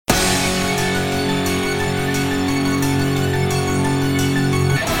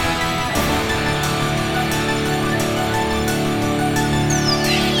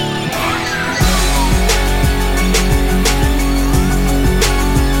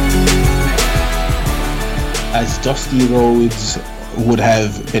as Dusty Rhodes would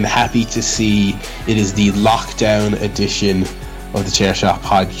have been happy to see, it is the lockdown edition of the Chair Shot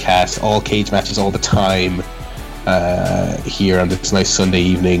podcast. All cage matches all the time here on this nice Sunday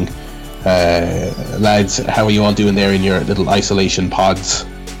evening. Lads, how are you all doing there in your little isolation pods?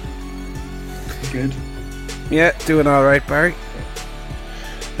 Good. Yeah, doing alright, Barry.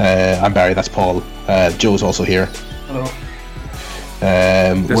 I'm Barry, that's Paul. Joe's also here. Hello.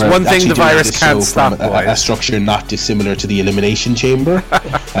 There's one thing the virus can't stop, a structure not dissimilar to the Elimination Chamber,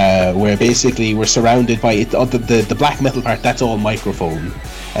 where basically we're surrounded by it, the black metal part, that's all microphone,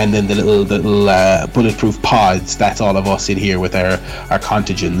 and then the little bulletproof pods, that's all of us in here with our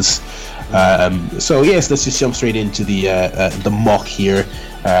contagens. So yes, let's just jump straight into the muck here.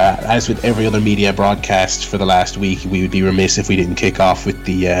 As with every other media broadcast for the last week, we would be remiss if we didn't kick off with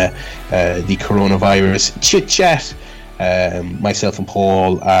the coronavirus chit chat. Myself and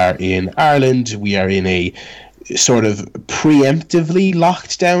Paul are in Ireland. We are in a sort of preemptively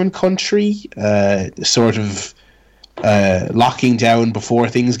locked down country, locking down before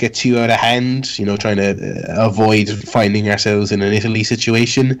things get too out of hand, trying to avoid finding ourselves in an Italy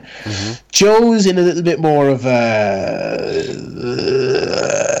situation. Mm-hmm. Joe's in a little bit more of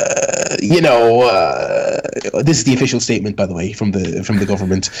this is the official statement, by the way, from the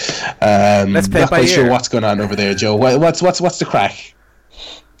government. Let's play not by quite ear. sure what's going on over there, Joe. What's the crack?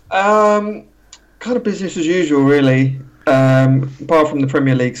 Kind of business as usual, really. Apart from the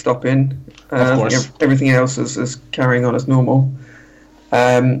Premier League stopping, Of course. everything else is carrying on as normal.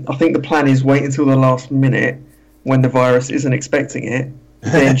 I think the plan is wait until the last minute when the virus isn't expecting it,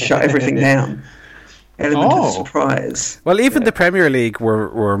 then shut everything down. Element of surprise. Well, even the Premier League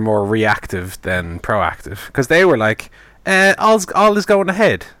were more reactive than proactive, because they were like, all is going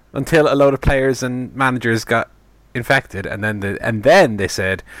ahead until a load of players and managers got infected, and then they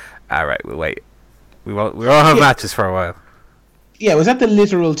said, all right, we'll wait. We won't have matches for a while. Yeah, was that the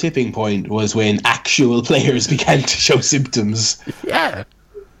literal tipping point? Was when actual players began to show symptoms? Yeah.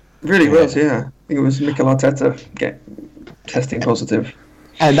 Really was, yeah. I think it was Mikel Arteta testing positive.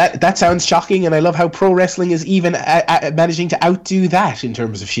 And that sounds shocking, and I love how pro wrestling is even managing to outdo that in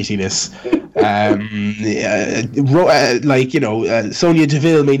terms of shittiness. Sonya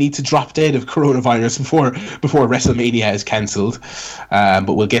Deville may need to drop dead of coronavirus before WrestleMania is cancelled.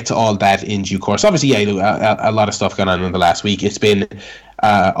 But we'll get to all that in due course. Obviously, yeah, a lot of stuff going on in the last week. It's been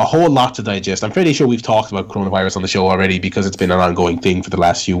a whole lot to digest. I'm pretty sure we've talked about coronavirus on the show already because it's been an ongoing thing for the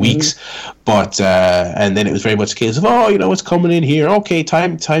last few weeks. But and then it was very much a case of, what's coming in here. Okay,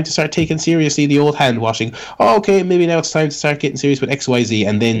 time to start taking seriously the old hand washing. Okay, maybe now it's time to start getting serious with XYZ.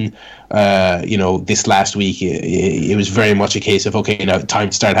 And then this last week it was very much a case of, okay, now time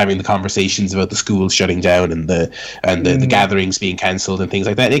to start having the conversations about the schools shutting down and the gatherings being cancelled and things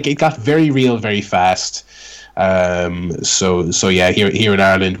like that. It got very real very fast. So yeah, here in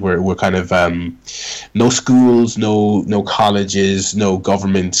Ireland we're kind of no schools, no colleges, no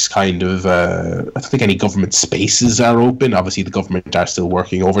government kind of I don't think any government spaces are open. Obviously the government are still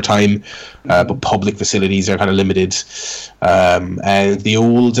working overtime, but public facilities are kind of limited, and the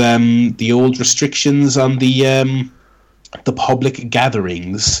old restrictions on the public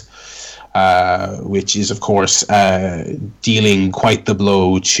gatherings, which is of course dealing quite the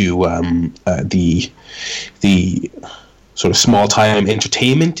blow to the sort of small-time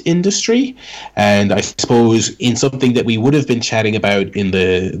entertainment industry. And I suppose in something that we would have been chatting about in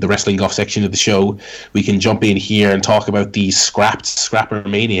the Wrestling Golf section of the show, we can jump in here and talk about the Scrapper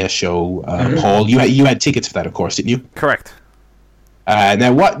Mania show. Paul, you had tickets for that, of course, didn't you? Correct.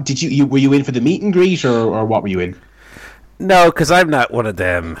 Now, what did you were you in for the meet and greet, or what were you in? No, because I'm not one of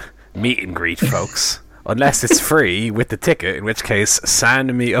them meet and greet folks. Unless it's free with the ticket, in which case,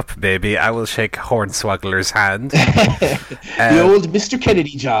 sign me up, baby. I will shake Hornswoggler's hand. The old Mr.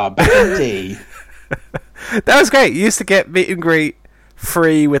 Kennedy job back in the day. That was great. You used to get meet and greet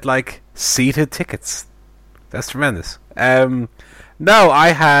free with, seated tickets. That's tremendous. No, I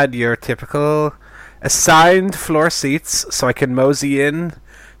had your typical assigned floor seats so I can mosey in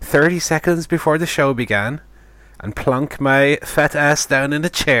 30 seconds before the show began and plunk my fat ass down in a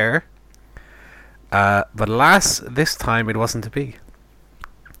chair. But alas, this time it wasn't to be.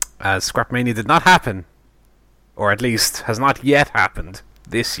 As Scrapmania did not happen, or at least has not yet happened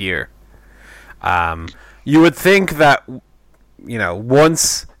this year. You would think that,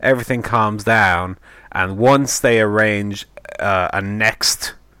 once everything calms down and once they arrange a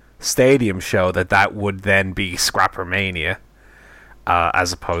next stadium show, that would then be Scrappermania,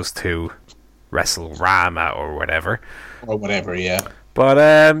 as opposed to WrestleRama or whatever. Or whatever, yeah. But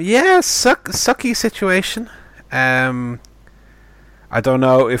sucky situation. I don't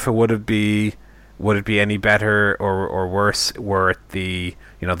know if it would would it be any better or worse were it the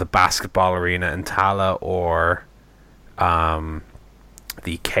the basketball arena in Tala or the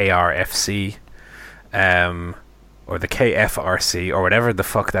KRFC or the KFRC or whatever the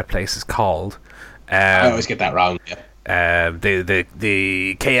fuck that place is called? I always get that wrong. Yeah.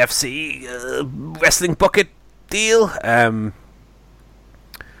 The KFC wrestling bucket deal.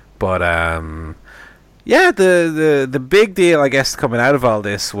 Yeah, the big deal, I guess, coming out of all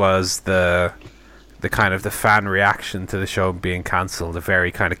this was the kind of the fan reaction to the show being cancelled. A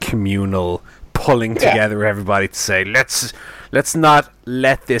very kind of communal pulling together everybody to say let's not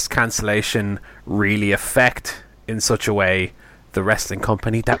let this cancellation really affect in such a way the wrestling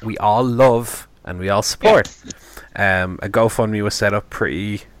company that we all love and we all support. A GoFundMe was set up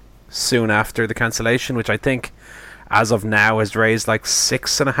pretty soon after the cancellation, which I think as of now has raised like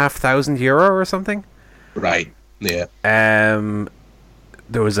 €6,500 or something. Right. Yeah.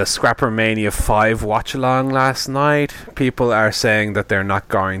 There was a Scrapper Mania 5 watch along last night. People are saying that they're not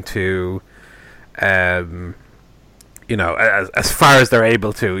going to as far as they're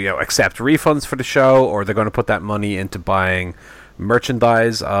able to, accept refunds for the show, or they're going to put that money into buying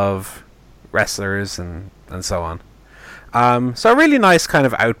merchandise of wrestlers and so on. So a really nice kind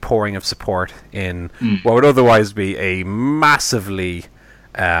of outpouring of support in what would otherwise be a massively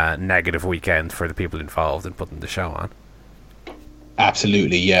negative weekend for the people involved in putting the show on.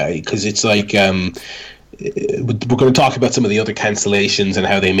 Absolutely, yeah, because it's like we're going to talk about some of the other cancellations and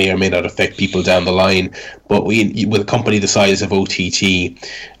how they may or may not affect people down the line. But with a company the size of OTT,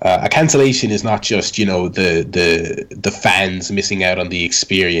 a cancellation is not just the fans missing out on the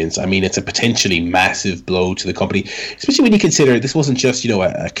experience. I mean, it's a potentially massive blow to the company, especially when you consider this wasn't just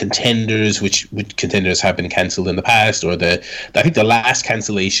a Contenders, which Contenders have been cancelled in the past, or I think the last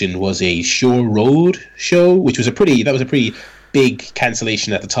cancellation was a Shore Road show, which was a pretty big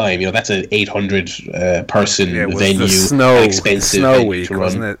cancellation at the time. That's an 800 person venue, expensive Snow Week, to run.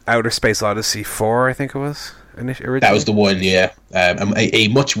 Wasn't it? Outer Space Odyssey 4, I think it was originally. That was the one, yeah. A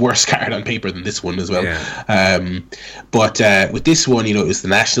much worse card on paper than this one as well. Yeah. But with this one, it was the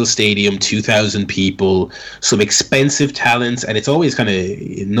National Stadium, 2,000 people, some expensive talents, and it's always kind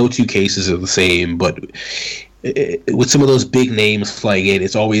of, no two cases are the same, but with some of those big names flying in,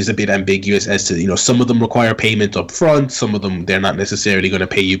 it's always a bit ambiguous as to, some of them require payment up front, some of them they're not necessarily going to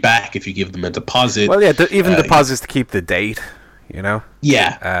pay you back if you give them a deposit. Well, yeah, even deposits to keep the date,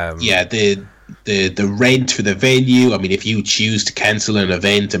 Yeah, the rent for the venue. I mean, if you choose to cancel an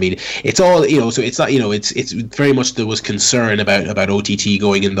event, I mean, it's all, so it's not, it's very much there was concern about OTT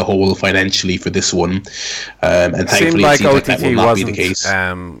going in the hole financially for this one, and thankfully it seems like that will not be the case.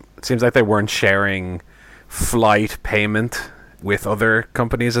 It seems like they weren't sharing flight payment with other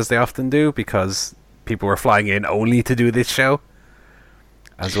companies as they often do, because people were flying in only to do this show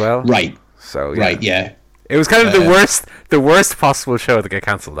as well. Right. So right, yeah. It was kind of the worst possible show to get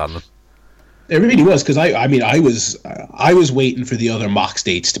cancelled on them. It really was, because I was waiting for the other Mox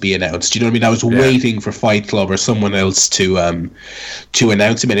dates to be announced. You know what I mean? I was waiting for Fight Club or someone else to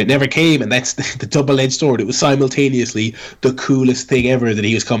announce him, and it never came. And that's the double-edged sword. It was simultaneously the coolest thing ever that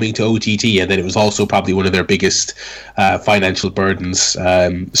he was coming to OTT, and then it was also probably one of their biggest financial burdens.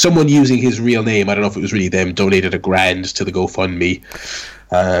 Someone using his real name, I don't know if it was really them, donated $1,000 to the GoFundMe.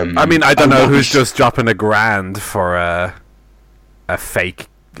 I mean, I don't know who's just dropping $1,000 for a fake,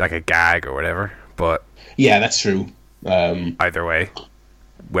 like a gag or whatever, but yeah, that's true. Either way,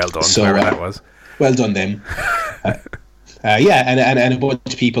 well done, whoever that was. Well done them. And a bunch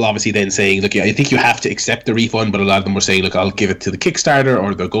of people obviously then saying, look, I think you have to accept the refund, but a lot of them were saying, look, I'll give it to the Kickstarter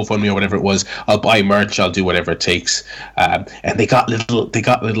or the GoFundMe or whatever it was. I'll buy merch. I'll do whatever it takes. And they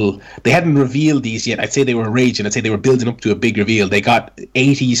hadn't revealed these yet. I'd say they were raging. I'd say they were building up to a big reveal. They got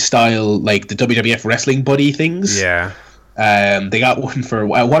 80s style, like the WWF wrestling buddy things. Yeah. They got one for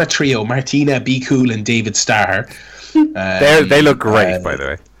what a trio: Martina, Be Cool, and David Starr. They look great, by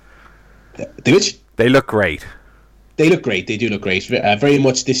the way. They look great. They look great. They do look great. Very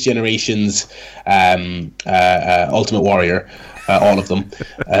much this generation's Ultimate Warrior, all of them.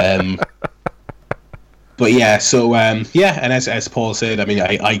 But yeah, so and as Paul said, I mean,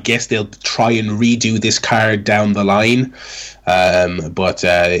 I guess they'll try and redo this card down the line. But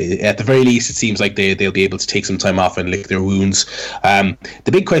at the very least, it seems like they'll be able to take some time off and lick their wounds.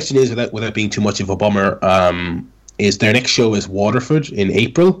 The big question is, without being too much of a bummer, is their next show is Waterford in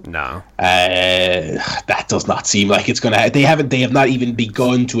April. No, that does not seem like it's gonna. They have not even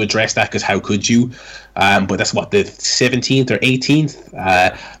begun to address that, because how could you? But that's what, the 17th or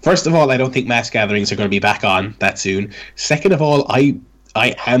 18th. First of all, I don't think mass gatherings are going to be back on that soon. Second of all, I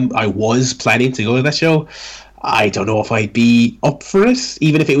was planning to go to that show. I don't know if I'd be up for it,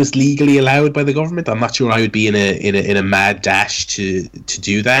 even if it was legally allowed by the government. I'm not sure I would be in a mad dash to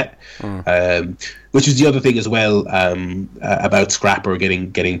do that. Which is the other thing as well, about Scrapper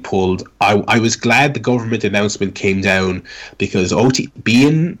getting pulled. I was glad the government announcement came down, because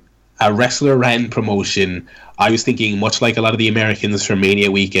being a wrestler ran promotion, I was thinking, much like a lot of the Americans from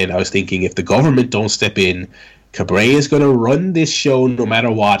Mania weekend, I was thinking, if the government don't step in, Cabaret is going to run this show no matter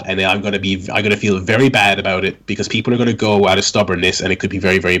what, and I'm going to feel very bad about it, because people are going to go out of stubbornness, and it could be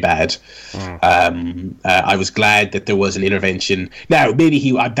very, very bad. I was glad that there was an intervention. Now, maybe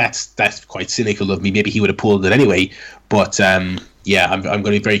that's quite cynical of me. Maybe he would have pulled it anyway. But yeah, I'm going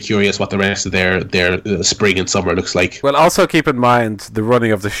to be very curious what the rest of their spring and summer looks like. Well, also keep in mind the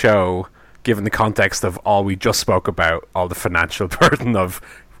running of the show, given the context of all we just spoke about, all the financial burden of,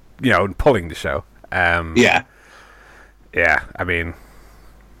 pulling the show. Yeah, I mean,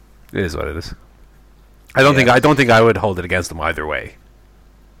 it is what it is. I don't think I would hold it against them either way.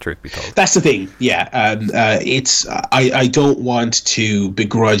 Truth be told, that's the thing. Yeah, it's I don't want to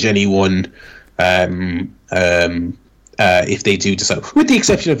begrudge anyone if they do decide, with the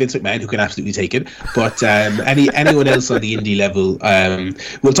exception of Vince McMahon, who can absolutely take it. But anyone else on the indie level,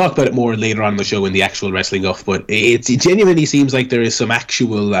 we'll talk about it more later on in the show in the actual wrestling off. But it genuinely seems like there is some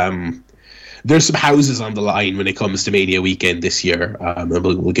actual. There's some houses on the line when it comes to Mania weekend this year, and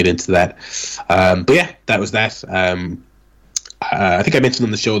we'll get into that. But yeah, that was that. I think I mentioned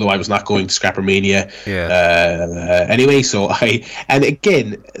on the show, though, I was not going to Scrapper Mania. Anyway, and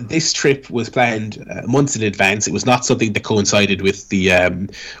again, this trip was planned months in advance. It was not something that coincided with the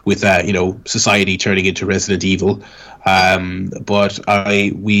society turning into Resident Evil. But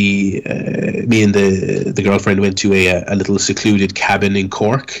me and the girlfriend went to a little secluded cabin in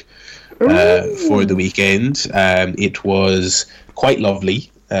Cork. For the weekend. It was quite lovely.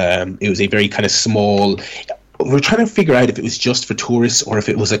 It was a very kind of small. We're trying to figure out if it was just for tourists or if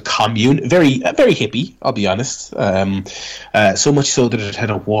it was a commune. Very hippie, I'll be honest. So much so that it had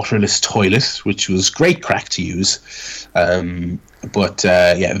a waterless toilet, which was great crack to use. But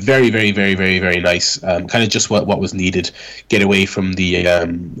yeah, very, very, very, very, very nice. Kind of just what was needed. Get away from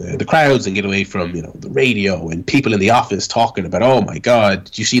the crowds and get away from the radio and people in the office talking about, oh my God,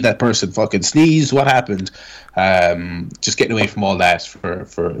 did you see that person fucking sneeze? What happened? Just getting away from all that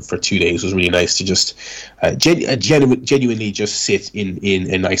for 2 days was really nice to just genuinely just sit in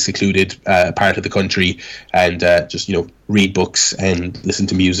a nice secluded part of the country and just read books and listen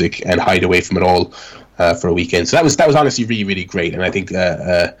to music and hide away from it all. For a weekend, so that was honestly really, really great, and I think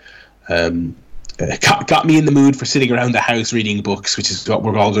got me in the mood for sitting around the house reading books, which is what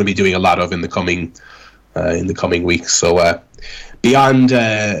we're all going to be doing a lot of in the coming weeks. So beyond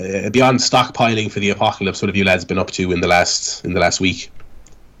stockpiling for the apocalypse, what have you lads been up to in the last week?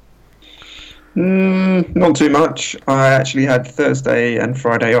 Not too much. I actually had Thursday and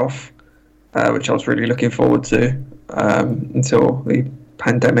Friday off, which I was really looking forward to until the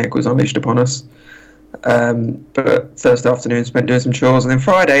pandemic was unleashed upon us. But Thursday afternoon spent doing some chores, and then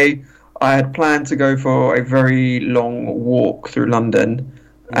Friday I had planned to go for a very long walk through London,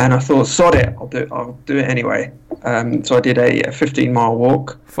 and I thought, sod it, I'll do it anyway. So I did a 15-mile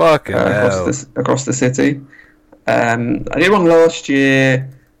walk across the city. I did one last year,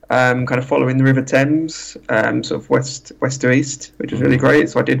 kind of following the River Thames, sort of west to east, which was really great.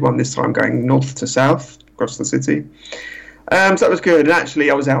 So I did one this time going north to south across the city. So that was good, and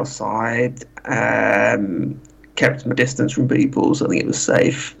actually I was outside, kept my distance from people, so I think it was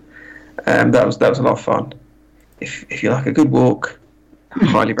safe. That was a lot of fun. If you like a good walk,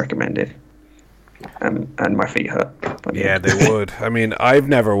 highly recommended. And my feet hurt. Yeah, they would. I mean, I've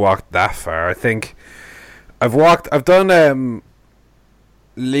never walked that far. I think I've done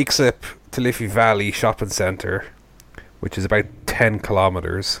Leixlip to Liffey Valley Shopping Centre, which is about 10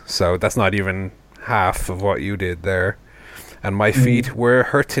 kilometres, so that's not even half of what you did there. And my feet were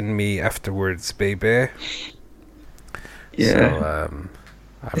hurting me afterwards, baby. Yeah. So,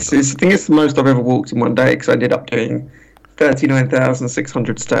 I think it's the most I've ever walked in one day, because I ended up doing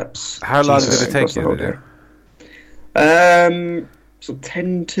 39,600 steps. How long did it take you to do? So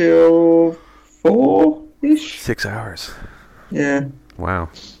 10 till 4-ish. 6 hours. Yeah. Wow.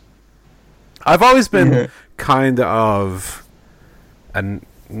 I've always been kind of, and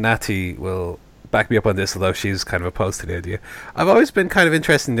Natty will back me up on this, although she's kind of opposed to the idea. I've always been kind of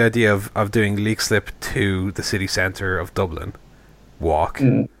interested in the idea of doing Leixlip to the city centre of Dublin. Walk.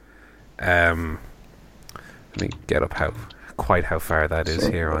 Let me get up how far that is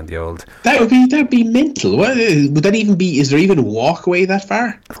here on the old. That would be mental. What, would that even be? Is there even a walkway that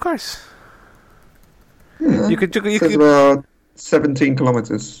far? Of course. Yeah. You could about 17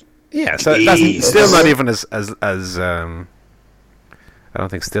 kilometres. Yeah, so that's still not even as I don't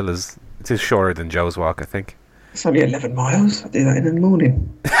think still as it is shorter than Joe's walk. I think It's only 11 miles. I do that in the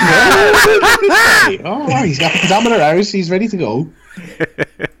morning. Oh, he's got the pedometer out. He's ready to go.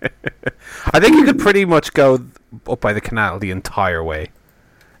 I think you could pretty much go up by the canal the entire way,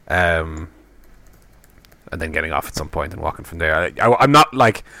 and then getting off at some point and walking from there. I'm not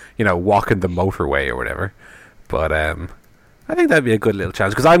like walking the motorway or whatever, but I think that'd be a good little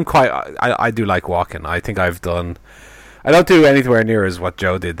challenge because I do like walking. I think I don't do anywhere near as what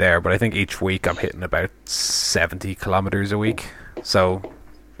Joe did there, but I think each week I'm hitting about 70 kilometers a week, so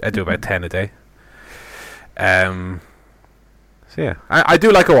I do about 10 a day. So yeah, I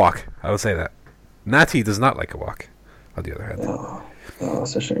do like a walk. I will say that. Natty does not like a walk, on the other hand. Oh,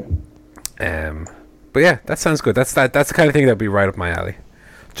 that's a shame. But yeah, that sounds good. That's the kind of thing that'd be right up my alley.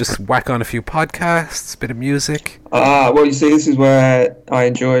 Just whack on a few podcasts, bit of music. Well, you see, this is where I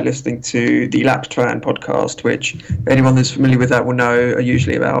enjoy listening to the Laptran podcast, which anyone who's familiar with that will know are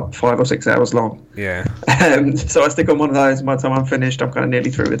usually about 5 or 6 hours long. Yeah. So I stick on one of those, and by the time I'm finished, I'm kind of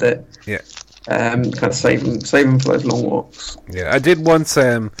nearly through with it. Yeah. Kind of save them for those long walks. Yeah, I did once.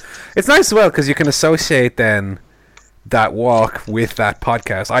 It's nice as well because you can associate then that walk with that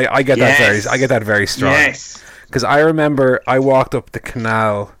podcast. I get that very strong. Yes. Because I remember I walked up the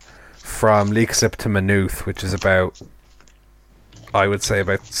canal from Leixlip to Maynooth, which is about, I would say,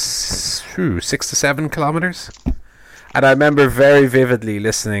 about 6 to 7 kilometers. And I remember very vividly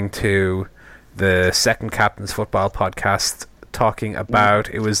listening to the Second Captain's Football podcast talking about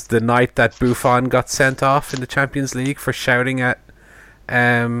it was the night that Buffon got sent off in the Champions League for shouting at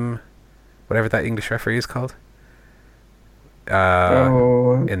whatever that English referee is called.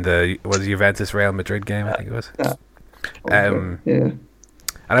 In the Juventus Real Madrid game, I think it was. Yeah. And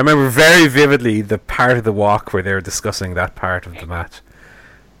I remember very vividly the part of the walk where they were discussing that part of the match.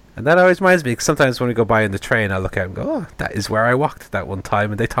 And that always reminds me, because sometimes when we go by in the train, I look out and go, oh, that is where I walked that one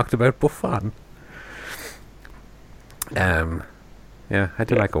time, and they talked about Buffon. Yeah, I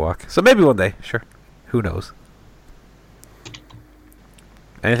do like a walk. So maybe one day, sure. Who knows?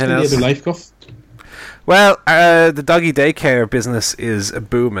 Anything else? Other life, Guff? Well, the doggy daycare business is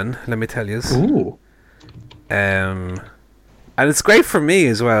booming, let me tell you. Ooh. And it's great for me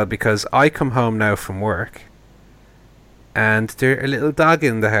as well because I come home now from work and there's a little dog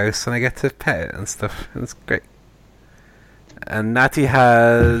in the house and I get to pet it and stuff. And it's great. And Natty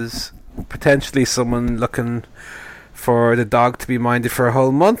has potentially someone looking for the dog to be minded for a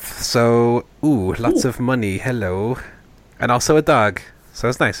whole month. So, lots of money. Hello. And also a dog. So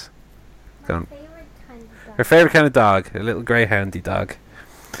it's nice. Her favourite kind of dog, a little greyhoundy dog.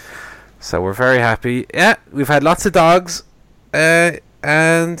 So we're very happy. Yeah, we've had lots of dogs,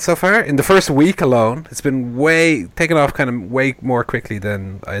 and so far in the first week alone, it's been taken off kind of way more quickly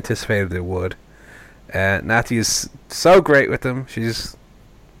than I anticipated it would. Natty is so great with them; she's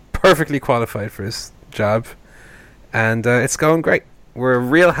perfectly qualified for this job, and it's going great. We're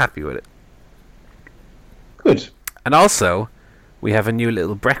real happy with it. Good. And also, we have a new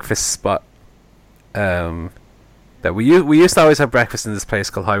little breakfast spot. That we used to always have breakfast in this place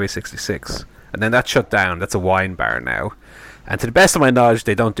called Highway 66, and then that shut down. That's a wine bar now, and to the best of my knowledge,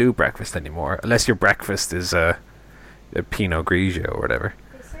 they don't do breakfast anymore unless your breakfast is a Pinot Grigio or whatever.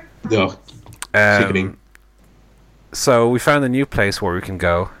 No. Sickening. So we found a new place where we can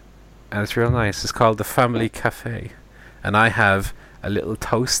go, and it's real nice. It's called the Family Cafe, and I have a little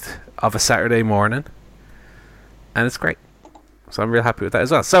toast of a Saturday morning, and it's great. So I'm real happy with that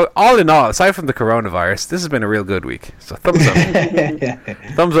as well. So all in all, aside from the coronavirus, this has been a real good week. So thumbs up.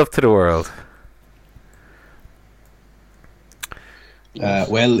 Thumbs up to the world. I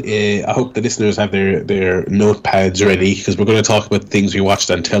hope the listeners have their notepads ready because we're going to talk about things we watched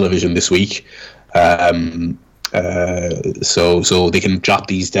on television this week. So they can jot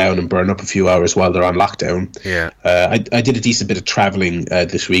these down and burn up a few hours while they're on lockdown. Yeah. I did a decent bit of traveling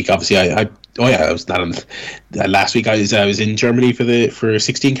this week. Obviously, I was not on last week. I was in Germany for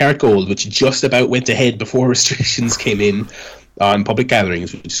 16 Karat Gold, which just about went ahead before restrictions came in on public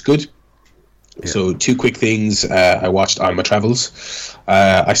gatherings, which is good. Yeah. So 2 quick things I watched on my travels.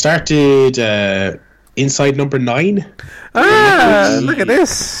 I started Inside Number 9. Look at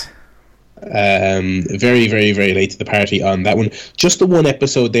this. Very, very, very late to the party on that one. Just the one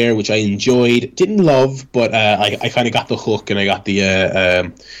episode there, which I enjoyed, didn't love, but I kind of got the hook and I got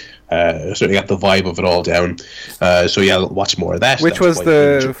the certainly got the vibe of it all down. So yeah, I'll watch more of that. Which was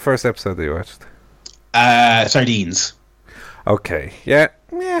the first episode that you watched? Sardines. Okay, yeah.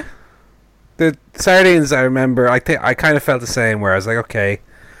 The Sardines, I remember. I kind of felt the same. Where I was like, okay,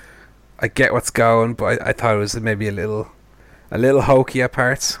 I get what's going, but I thought it was maybe a little a little hokey at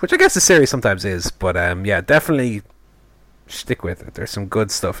parts, which I guess the series sometimes is. But yeah, definitely stick with it. There's some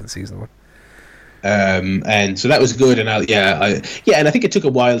good stuff in season 1. And so that was good, and and I think it took a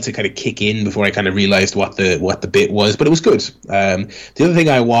while to kind of kick in before I kind of realized what the bit was, but it was good. The other thing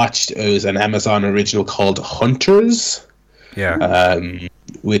I watched was an Amazon original called Hunters,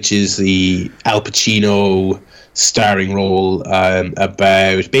 which is the Al Pacino starring role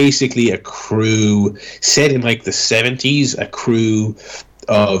about basically a crew set in like the 70s, a crew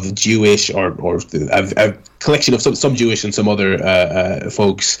of Jewish or a collection of some Jewish and some other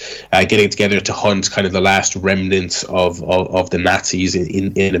folks getting together to hunt kind of the last remnants of the Nazis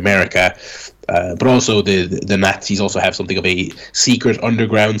in America. But also the Nazis also have something of a secret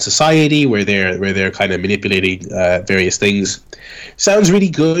underground society where they're kind of manipulating various things. Sounds really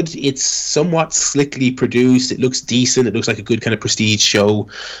good. It's somewhat slickly produced. It looks decent. It looks like a good kind of prestige show.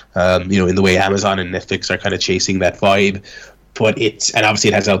 In the way Amazon and Netflix are kind of chasing that vibe. But and obviously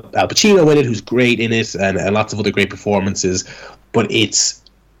it has Al Pacino in it, who's great in it, and lots of other great performances. But it's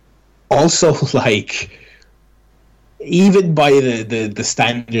also like, even by the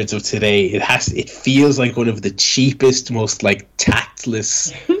standards of today, it feels like one of the cheapest, most like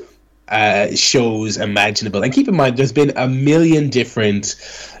tactless shows imaginable. And keep in mind, there's been a million different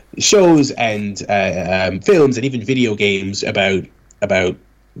shows and films and even video games about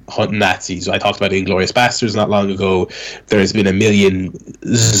hunting Nazis. I talked about Inglourious Basterds not long ago. There's been a million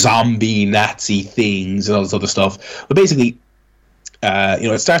zombie Nazi things and all this other stuff. But basically,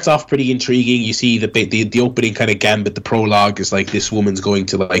 it starts off pretty intriguing. You see the opening kind of gambit. The prologue is like this woman's going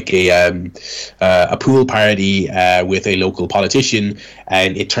to like a pool party with a local politician,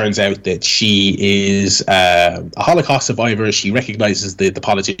 and it turns out that she is a Holocaust survivor. She recognizes the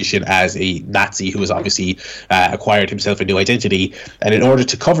politician as a Nazi who has obviously acquired himself a new identity, and in order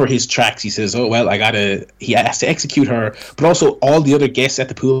to cover his tracks, he says, "Oh well, he has to execute her, but also all the other guests at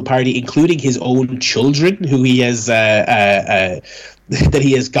the pool party, including his own children, who he has." That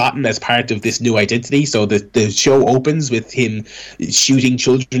he has gotten as part of this new identity. So the show opens with him shooting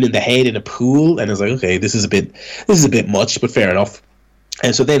children in the head in a pool, and I was like, okay, this is a bit much, but fair enough.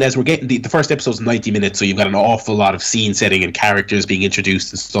 And so then as we're getting the first episode's 90 minutes, so you've got an awful lot of scene setting and characters being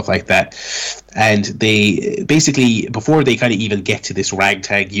introduced and stuff like that. And they basically, before they kind of even get to this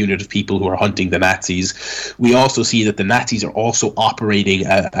ragtag unit of people who are hunting the Nazis, we also see that the Nazis are also operating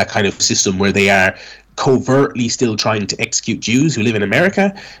a kind of system where they are covertly still trying to execute Jews who live in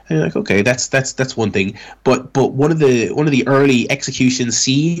America. And you're like, okay, that's one thing. But one of the early execution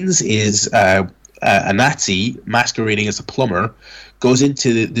scenes is a Nazi masquerading as a plumber goes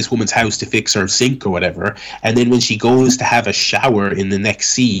into this woman's house to fix her sink or whatever, and then when she goes to have a shower in the next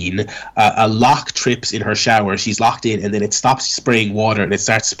scene, a lock trips in her shower. She's locked in, and then it stops spraying water and it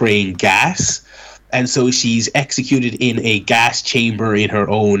starts spraying gas. And so she's executed in a gas chamber in her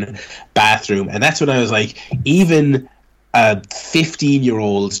own bathroom. And that's when I was like, even a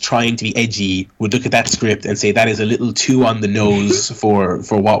 15-year-old trying to be edgy would look at that script and say that is a little too on the nose for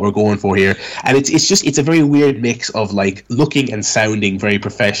what we're going for here. And it's a very weird mix of like looking and sounding very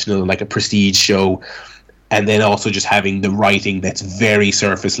professional, like a prestige show, and then also just having the writing that's very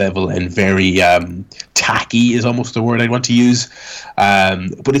surface level and very tacky is almost the word I'd want to use.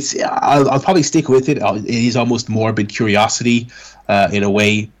 But I'll probably stick with it. It is almost morbid curiosity in a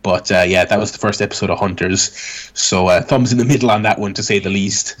way. But yeah, that was the first episode of Hunters. So thumbs in the middle on that one, to say the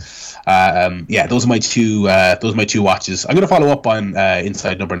least. Yeah, those are my two watches. I'm going to follow up on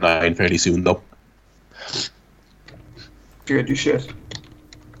Inside Number 9 fairly soon, though. Good, you should.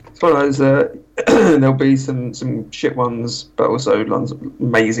 It's one of those. There'll be some shit ones, but also lots of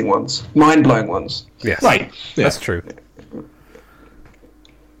amazing ones, mind-blowing ones. Yes, right. Yeah. That's true.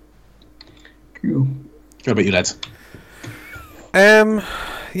 Cool. What about you, lads?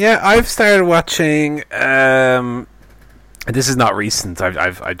 Yeah, I've started watching. This is not recent.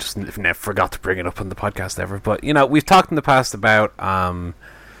 I just never forgot to bring it up on the podcast ever. But we've talked in the past about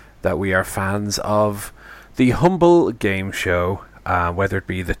that we are fans of the Humble Game Show, whether it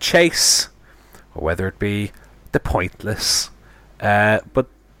be The Chase or whether it be The Pointless. But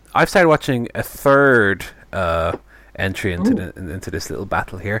I've started watching a third entry into this little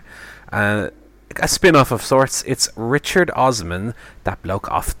battle here. A spin-off of sorts. It's Richard Osman, that bloke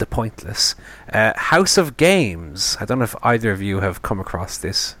off The Pointless. House of Games. I don't know if either of you have come across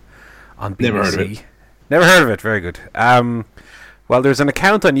this on BBC. Never heard of it. Never heard of it. Very good. Well, there's an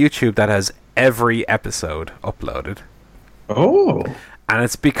account on YouTube that has every episode uploaded. Oh. And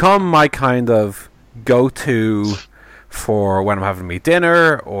it's become my kind of go-to for when I'm having me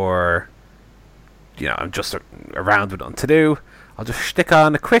dinner, or I'm just around with nothing to do. I'll just stick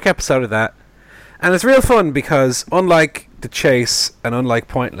on a quick episode of that, And it's real fun because unlike The Chase and unlike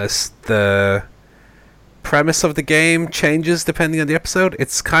Pointless, the premise of the game changes depending on the episode.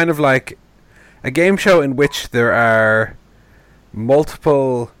 It's kind of like a game show in which there are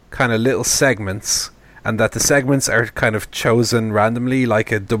multiple kind of little segments, and that the segments are kind of chosen randomly,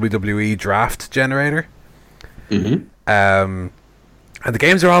 like a WWE draft generator. Mm-hmm. And the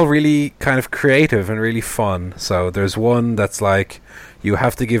games are all really kind of creative and really fun. So there's one that's like, you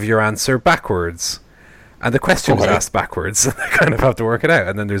have to give your answer backwards, and the question is asked backwards, and I kind of have to work it out.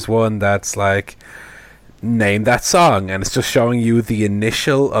 And then there's one that's like, name that song, and it's just showing you the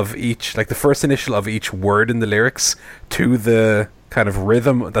initial of each, like the first initial of each word in the lyrics to the kind of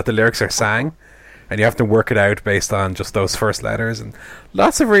rhythm that the lyrics are sang, and you have to work it out based on just those first letters. And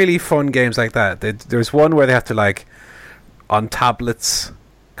lots of really fun games like that. There's one where they have to, like, on tablets,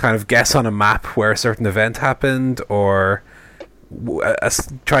 kind of guess on a map where a certain event happened, or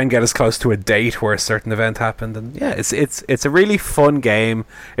try and get as close to a date where a certain event happened. And yeah, it's a really fun game.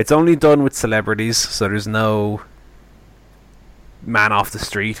 It's only done with celebrities, so there's no man off the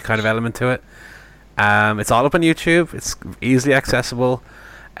street kind of element to it. It's all up on YouTube. It's easily accessible.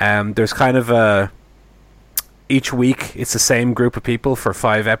 There's kind of each week it's the same group of people for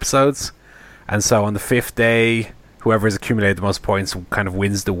 5 episodes, and so on the 5th day, whoever has accumulated the most points kind of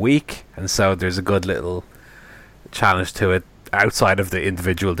wins the week. And so there's a good little challenge to it outside of the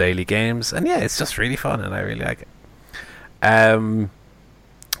individual daily games. And yeah, it's just really fun, and I really like it.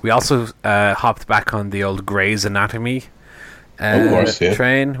 We also hopped back on the old Grey's Anatomy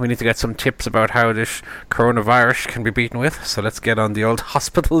train. We need to get some tips about how this coronavirus can be beaten with, so let's get on the old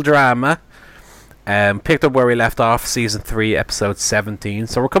hospital drama. Picked up where we left off, season 3, episode 17.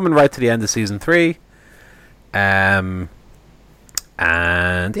 So we're coming right to the end of season 3. And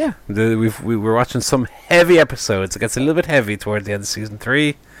yeah, we were watching some heavy episodes. It gets a little bit heavy towards the end of season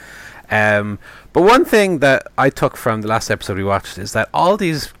 3. But one thing that I took from the last episode we watched is that all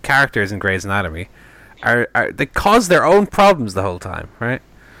these characters in Grey's Anatomy are they cause their own problems the whole time, right?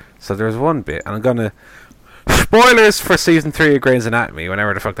 So there's one bit, and I'm gonna spoilers for season 3 of Grey's Anatomy,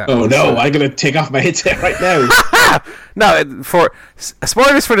 whenever the fuck that was. Oh no, I'm gonna take off my headset right now. No, for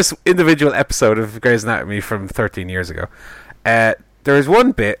spoilers for this individual episode of Grey's Anatomy from 13 years ago. There is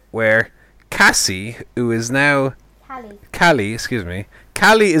one bit where Cassie, who is now Callie,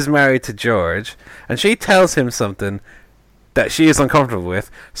 Callie is married to George, and she tells him something that she is uncomfortable with.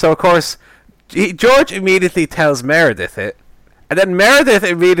 So of course, George immediately tells Meredith it, and then Meredith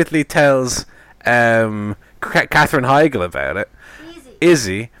immediately tells Katherine Heigl about it.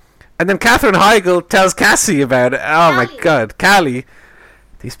 Izzy. And then Katherine Heigl tells Cassie about it. Oh my god, Callie.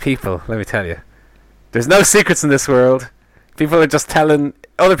 These people, let me tell you. There's no secrets in this world. People are just telling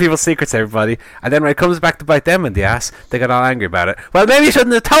other people's secrets to everybody, and then when it comes back to bite them in the ass, they get all angry about it. Well, maybe you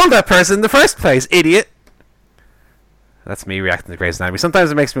shouldn't have told that person in the first place, idiot. That's me reacting to Grey's Anatomy.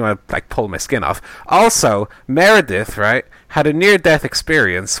 Sometimes it makes me want to like pull my skin off. Also, Meredith, right, had a near-death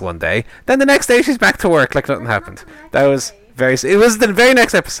experience one day. Then the next day she's back to work like nothing happened. That was very... It was the very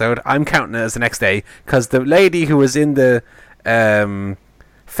next episode. I'm counting it as the next day because the lady who was in the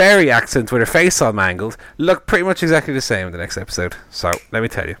fairy accent with her face all mangled looked pretty much exactly the same in the next episode. So let me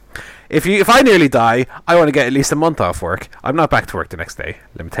tell you, if I nearly die, I want to get at least a month off work. I'm not back to work the next day.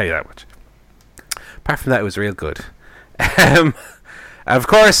 Let me tell you that much. Apart from that, it was real good. Of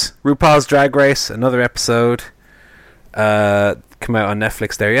course, RuPaul's Drag Race, another episode, come out on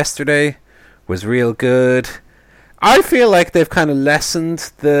Netflix there yesterday, was real good. I feel like they've kind of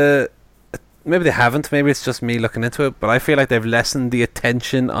lessened the... Maybe they haven't, maybe it's just me looking into it, but I feel like they've lessened the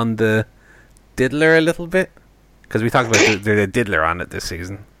attention on the diddler a little bit. Because we talked about the diddler on it this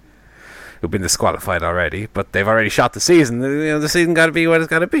season, who've been disqualified already, but they've already shot the season. The season got to be what it's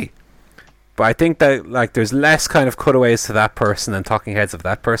got to be. But I think that like there's less kind of cutaways to that person and talking heads of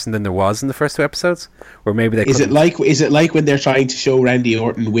that person than there was in the first 2 episodes. Where maybe they is it like when they're trying to show Randy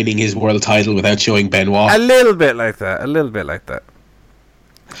Orton winning his world title without showing Benoit? A little bit like that.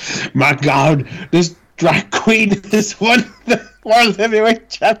 My God, this drag queen has won the World Heavyweight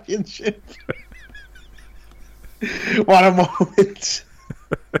Championship. What a moment.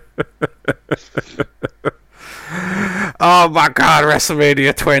 Oh my God,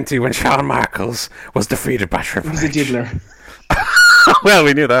 WrestleMania 20 when Shawn Michaels was defeated by Triple H. He's a diddler. Well,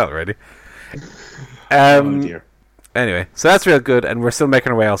 we knew that already. Oh dear. Anyway, so that's real good, and we're still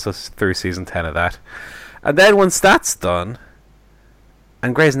making our way also through season 10 of that. And then once that's done,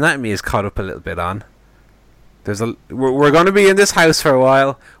 and Grey's Anatomy is caught up a little bit on, we're going to be in this house for a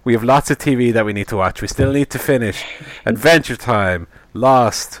while. We have lots of TV that we need to watch. We still need to finish Adventure Time,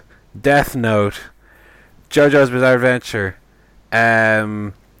 Lost, Death Note, JoJo's Bizarre Adventure,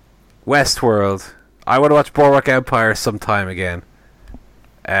 Westworld. I want to watch Boardwalk Empire sometime again.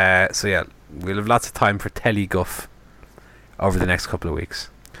 So yeah, we'll have lots of time for telly guff over the next couple of weeks.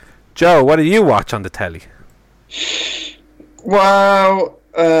 Joe, what do you watch on the telly? Well,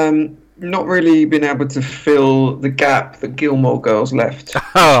 not really been able to fill the gap that Gilmore Girls left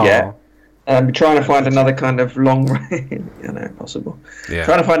yet. Trying to find another kind of long-running, impossible. Yeah.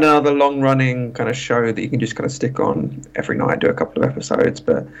 Trying to find another long-running kind of show that you can just kind of stick on every night, do a couple of episodes,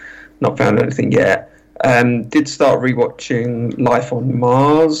 but not found anything yet. Did start rewatching Life on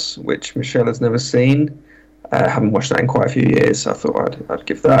Mars, which Michelle has never seen. Haven't watched that in quite a few years, so I thought I'd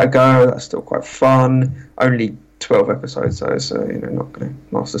give that a go. That's still quite fun. Only 12 episodes though, so not going to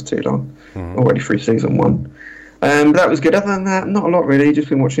last us too long. Already through season 1. That was good. Other than that, not a lot really. Just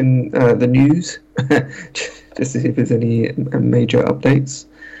been watching the news, just to see if there's any major updates.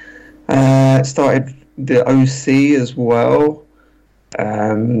 Started the OC as well,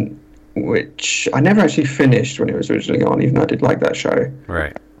 which I never actually finished when it was originally on, even though I did like that show.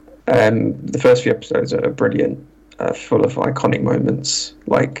 Right. The first few episodes are brilliant, full of iconic moments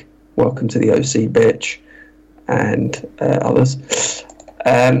like "Welcome to the OC, bitch," and others.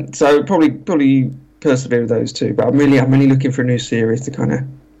 So probably persevere with those two, but I'm really looking for a new series to kind of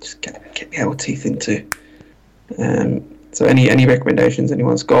just get the old teeth into. So any recommendations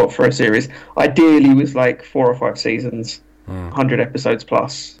anyone's got for a series, ideally with 4 or 5 seasons, 100 episodes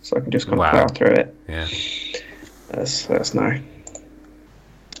plus, so I can just kind of plow through it. Yeah, that's no.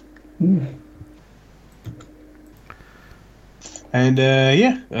 And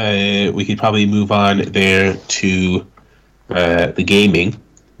we could probably move on there to the gaming.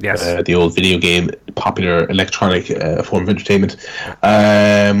 Yes. The old video game, popular electronic form of entertainment.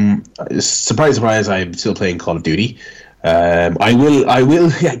 Surprise, I'm still playing Call of Duty. I will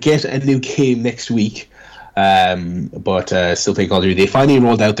get a new game next week. But still playing Call of Duty. They finally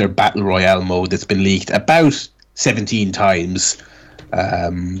rolled out their Battle Royale mode that's been leaked about 17 times.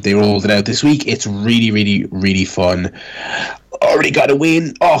 They rolled it out this week. It's really, really, really fun. Already got a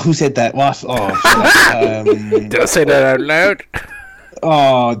win. Oh, who said that? What? Oh, don't say that out loud.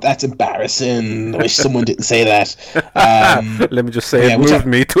 Oh, that's embarrassing. I wish someone didn't say that. Let me just say it moved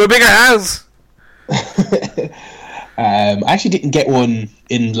me to a bigger house. I actually didn't get one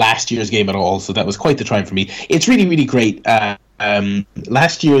in last year's game at all, so that was quite the triumph for me. It's really, really great.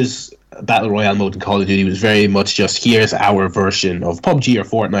 Last year's Battle Royale mode in Call of Duty was very much just, here's our version of PUBG or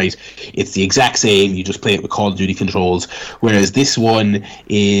Fortnite. It's the exact same, you just play it with Call of Duty controls, whereas this one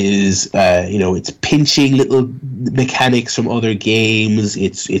is it's pinching little mechanics from other games,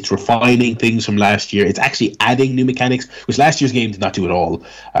 it's refining things from last year, it's actually adding new mechanics, which last year's game did not do at all.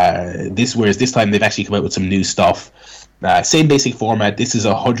 Whereas this time they've actually come out with some new stuff. Same basic format. This is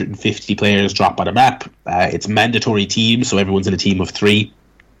 150 players drop on a map. It's mandatory teams, so everyone's in a team of 3.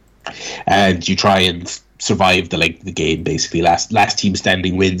 And you try and survive the game, basically. Last team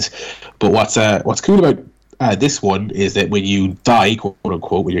standing wins. But what's cool about this one is that when you die, quote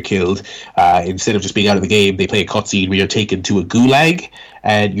unquote, when you're killed, instead of just being out of the game, they play a cutscene where you're taken to a gulag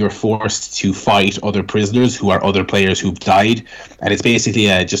and you're forced to fight other prisoners who are other players who've died. And it's basically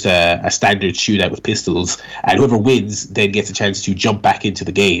just a standard shootout with pistols. And whoever wins then gets a chance to jump back into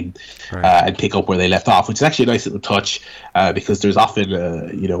the game and pick up where they left off, which is actually a nice little touch because there's often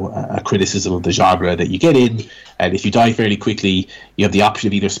a criticism of the genre that you get in. And if you die fairly quickly, you have the option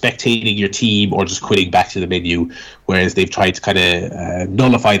of either spectating your team or just quitting back to the menu, whereas they've tried to kind of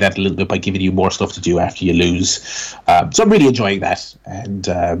nullify that a little bit by giving you more stuff to do after you lose. So I'm really enjoying that, and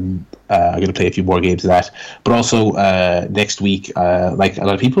I'm going to play a few more games of that. But also next week, like a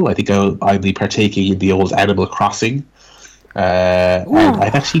lot of people, I think I'll be partaking in the old Animal Crossing. And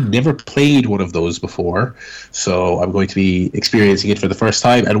I've actually never played one of those before, so I'm going to be experiencing it for the first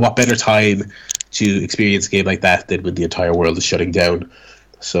time. And what better time to experience a game like that than when the entire world is shutting down?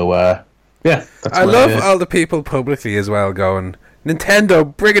 So I love all the people publicly as well going,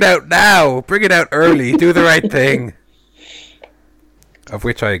 Nintendo, bring it out now, bring it out early, do the right thing. Of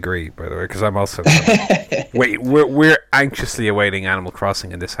which I agree, by the way, because I'm also we're anxiously awaiting Animal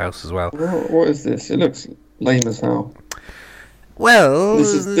Crossing in this house as well. What is this? It looks lame as hell. Well,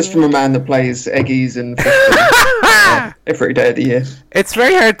 this is from a man that plays Eggies and every day of the year. It's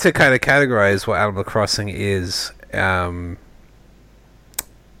very hard to kind of categorize what Animal Crossing is. I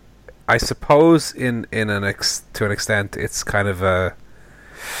suppose to an extent, it's kind of a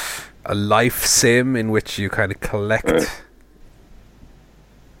life sim in which you kind of collect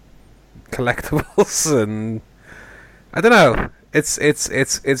collectibles, and I don't know. It's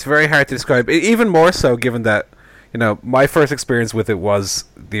very hard to describe. Even more so, given that my first experience with it was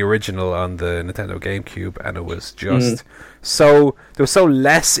the original on the Nintendo GameCube, and it was just so there was so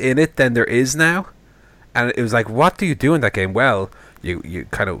less in it than there is now, and it was like, what do you do in that game? Well, you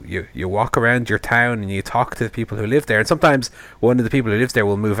kind of you walk around your town and you talk to the people who live there, and sometimes one of the people who lives there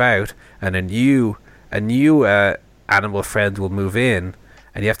will move out, and then a new animal friend will move in,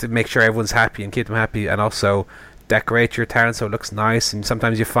 and you have to make sure everyone's happy and keep them happy, and also decorate your town so it looks nice. And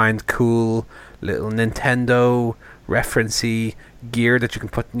sometimes you find cool little Nintendo referencey gear that you can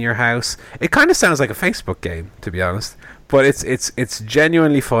put in your house. It kind of sounds like a Facebook game, to be honest, but it's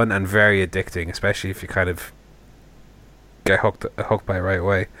genuinely fun and very addicting, especially if you kind of get hooked by it right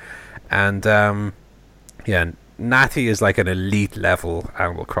away. And Natty is like an elite level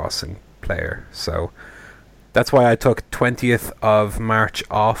Animal Crossing player, so that's why I took 20th of March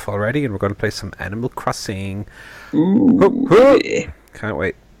off already, and we're going to play some Animal Crossing. Can't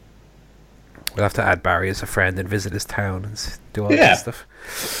wait. We'll have to add Barry as a friend and visit his town and do all that stuff.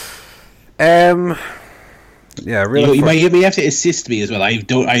 Really. You might have to assist me as well.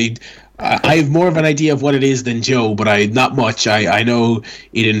 I have more of an idea of what it is than Joe, but not much. I know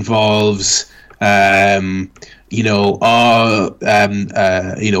it involves visiting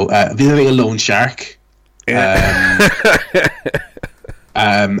a loan shark.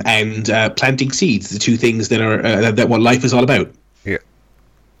 And planting seeds, the two things that are that what life is all about. Yeah.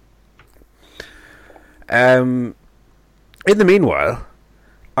 In the meanwhile,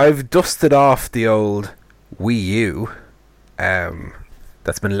 I've dusted off the old Wii U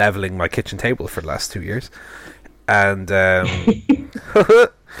that's been leveling my kitchen table for the last 2 years, and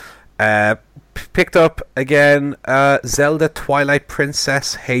picked up again Zelda Twilight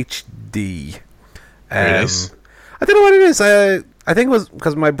Princess HD. Nice. I don't know what it is. I think it was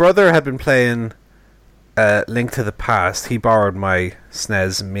because my brother had been playing Link to the Past. He borrowed my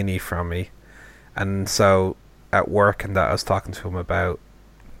SNES Mini from me, and so at work and that I was talking to him about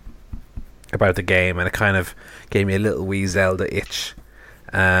the game, and it kind of gave me a little wee Zelda itch.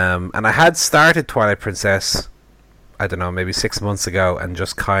 And I had started Twilight Princess, I don't know, maybe 6 months ago, and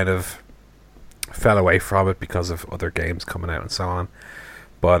just kind of fell away from it because of other games coming out and so on.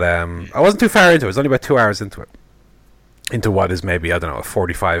 But I wasn't too far into it. I was only about 2 hours into it. Into what is maybe, I don't know, a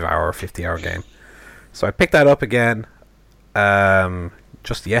 45-hour, 50-hour game. So I picked that up again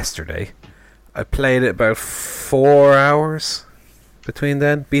just yesterday. I played it about 4 hours between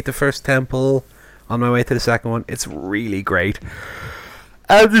then. Beat the first temple, on my way to the second one. It's really great.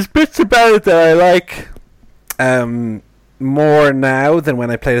 And there's bits about it that I like more now than when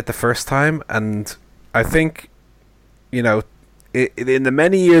I played it the first time. And I think, in the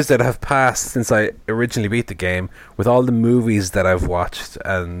many years that have passed since I originally beat the game, with all the movies that I've watched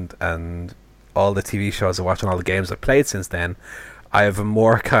and all the TV shows I've watched and all the games I've played since then, I have a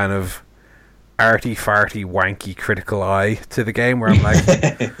more kind of arty farty wanky critical eye to the game, where I'm like,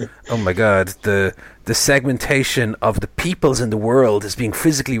 oh my god, the segmentation of the peoples in the world is being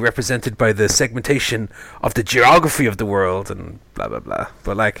physically represented by the segmentation of the geography of the world, and blah blah blah.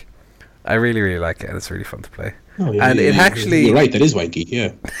 But like, I really really like it, and it's really fun to play. It actually, you're right, that is wanky,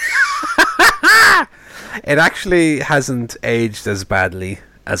 yeah. It actually hasn't aged as badly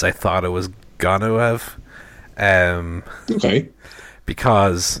as I thought it was gonna have. Okay.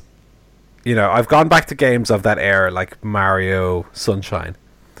 Because, I've gone back to games of that era, like Mario Sunshine,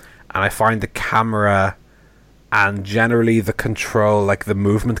 and I find the camera and generally the control, like the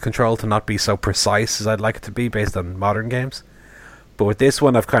movement control, to not be so precise as I'd like it to be based on modern games. But with this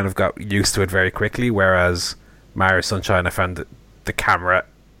one, I've kind of got used to it very quickly, whereas Mario Sunshine, I found the camera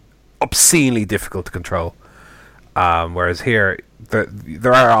obscenely difficult to control. Whereas here,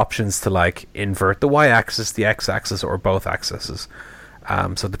 there are options to like invert the y-axis, the x-axis, or both axes.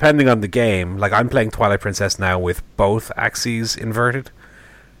 So depending on the game, like I'm playing Twilight Princess now with both axes inverted.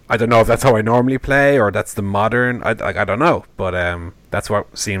 I don't know if that's how I normally play or that's the modern. I don't know, but that's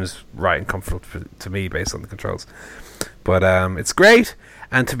what seems right and comfortable to me based on the controls. But it's great,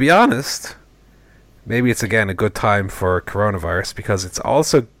 and to be honest, maybe it's again a good time for coronavirus, because it's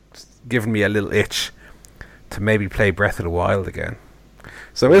also given me a little itch to maybe play Breath of the Wild again.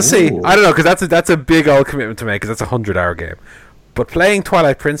 So we'll see. I don't know, because that's a big old commitment to make, because that's a 100-hour game. But playing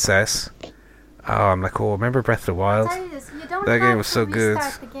Twilight Princess, I'm like, remember Breath of the Wild? That game was so good.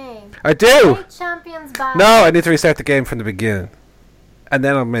 I do. No, I need to restart the game from the beginning, and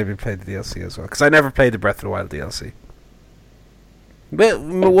then I'll maybe play the DLC as well, because I never played the Breath of the Wild DLC. But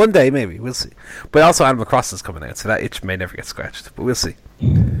one day, maybe. We'll see. But also Animal Crossing's coming out, so that itch may never get scratched. But we'll see.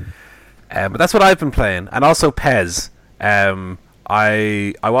 But that's what I've been playing. And also Pez.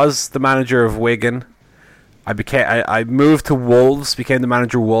 I was the manager of Wigan. I moved to Wolves, became the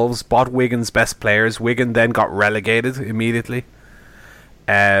manager of Wolves, bought Wigan's best players. Wigan then got relegated immediately.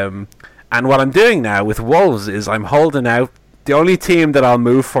 And what I'm doing now with Wolves is I'm holding out. The only team that I'll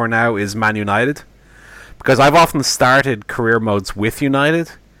move for now is Man United, because I've often started career modes with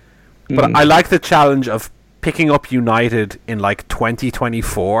United, but I like the challenge of picking up United in like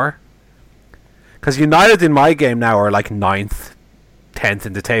 2024, because United in my game now are like 9th, 10th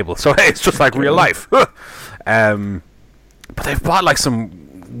in the table, so it's just like real life. But they've bought like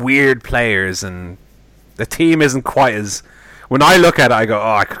some weird players, and the team isn't quite as... When I look at it, I go,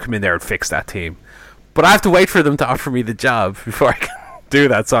 oh, I could come in there and fix that team, but I have to wait for them to offer me the job before I can do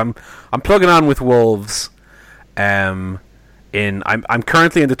that. So I'm plugging on with Wolves. I'm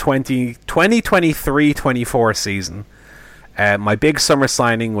currently in the 2023-24 season. My big summer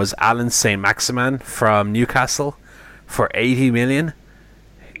signing was Alan Saint-Maximin from Newcastle for 80 million.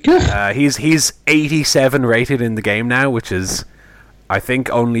 He's 87 rated in the game now, which is, I think,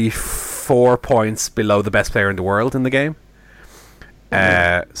 only 4 points below the best player in the world in the game.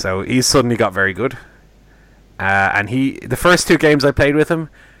 So he's suddenly got very good. And the first 2 games I played with him,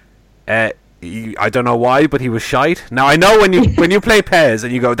 I don't know why, but he was shite. Now I know when you play PES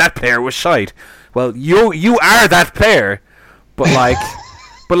and you go, that player was shite. Well, you are that player, but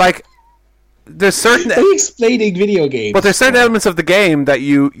like there's certain... Are you explaining video games? But there's certain elements of the game that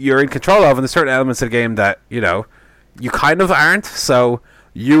you're in control of, and there's certain elements of the game that you kind of aren't. So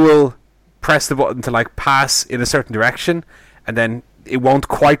you will press the button to like pass in a certain direction, and then it won't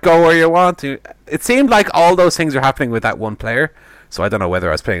quite go where you want to. It seemed like all those things are happening with that one player. So I don't know whether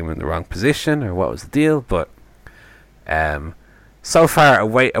I was playing him in the wrong position or what was the deal, but so far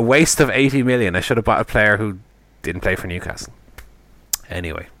a waste of 80 million. I should have bought a player who didn't play for Newcastle.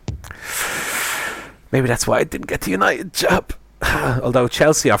 Anyway, maybe that's why I didn't get the United job. Although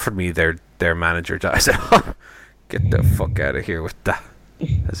Chelsea offered me their manager job. I said, oh, get the fuck out of here with that.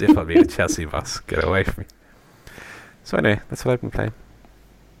 As if I'll be a Chelsea boss. Get away from me. So anyway, that's what I've been playing.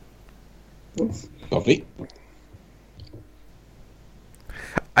 Lovely.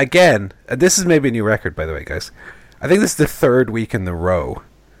 Again, and this is maybe a new record, by the way, guys. I think this is the 3rd week in a row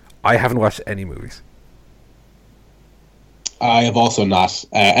I haven't watched any movies. I have also not.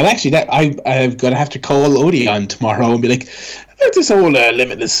 And actually, I'm going to have to call Odie on tomorrow and be like, about this whole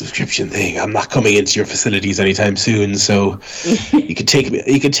limitless subscription thing, I'm not coming into your facilities anytime soon, so you can take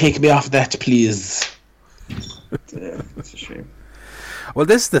me off that, please. Yeah, that's a shame. Well,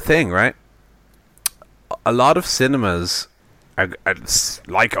 this is the thing, right? A lot of cinemas are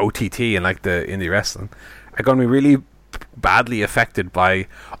like OTT and like the indie wrestling are going to be really badly affected by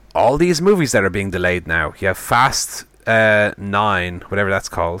all these movies that are being delayed now. You have Fast 9, whatever that's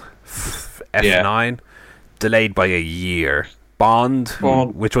called, F9, delayed by a year. Bond,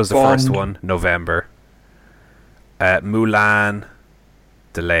 which was the first one, November. Mulan,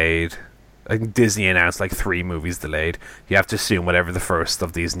 delayed. I think Disney announced like 3 movies delayed. You have to assume whatever the first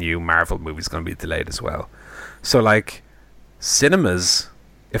of these new Marvel movies is going to be delayed as well. So like cinemas,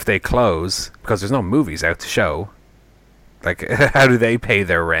 if they close because there's no movies out to show, like how do they pay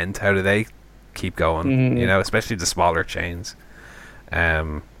their rent? How do they keep going? Especially the smaller chains. I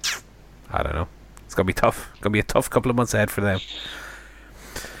don't know. It's gonna be tough. It's gonna be a tough couple of months ahead for them.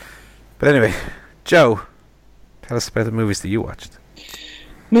 But anyway, Joe, tell us about the movies that you watched.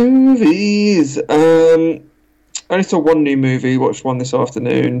 Movies. I only saw one new movie. Watched one this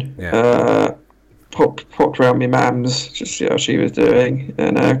afternoon. Yeah. Popped around my mum's just to see how she was doing,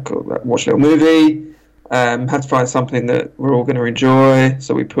 and watched a little movie. Had to find something that we're all going to enjoy,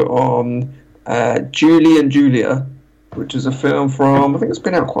 so we put on Julie and Julia, which is a film from, I think it's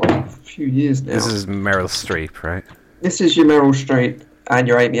been out quite a few years now. This is Meryl Streep, right? This is your Meryl Streep and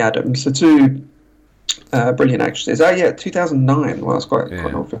your Amy Adams, so 2 brilliant actresses. 2009. Well, that's quite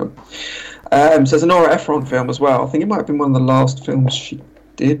an old film. So it's a Nora Ephron film as well. I think it might have been one of the last films she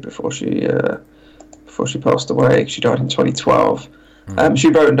did before she passed away. She died in 2012. She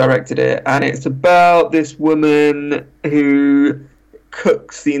wrote and directed it, and it's about this woman who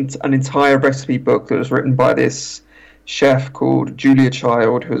cooks an entire recipe book that was written by this chef called Julia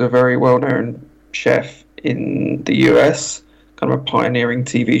Child, who's a very well-known chef in the US, kind of a pioneering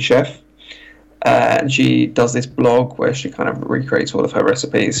TV chef. And she does this blog where she kind of recreates all of her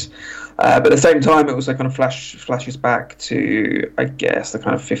recipes. But at the same time, it also kind of flashes back to, I guess, the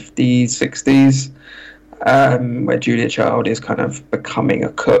kind of 50s, 60s, where Julia Child is kind of becoming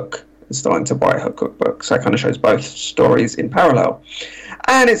a cook and starting to write her cookbook. So it kind of shows both stories in parallel.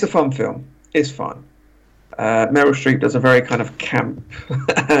 And it's a fun film. It's fun. Meryl Streep does a very kind of camp,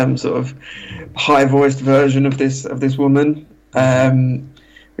 sort of high-voiced version of this woman,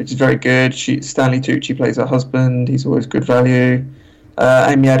 which is very good. Stanley Tucci plays her husband. He's always good value.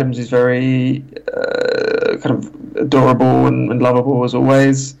 Amy Adams is very kind of adorable and lovable as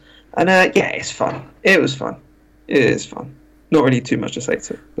always. And yeah, it's fun. It was fun. It is fun. Not really too much to say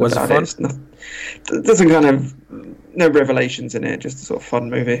to it. Was it fun? It doesn't kind of no revelations in it. Just a sort of fun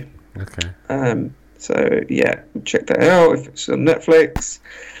movie. Okay. So yeah, check that out if it's on Netflix.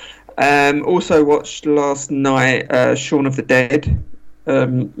 Also watched last night Shaun of the Dead,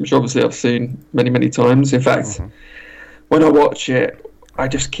 which obviously I've seen many times. In fact, when I watch it, I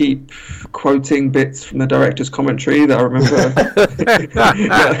just keep quoting bits from the director's commentary that I remember,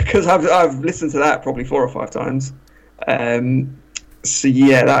 because I've listened to that probably 4 or 5 times. So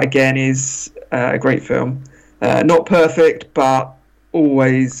yeah, that again is a great film. Not perfect, but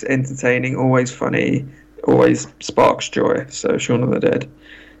always entertaining, always funny, always sparks joy. So Shaun of the Dead.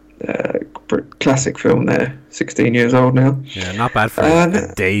 Classic film there, 16 years old now. Yeah, not bad for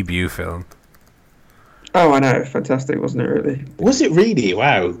a debut film. Oh, I know, fantastic, wasn't it? Really? Was it really?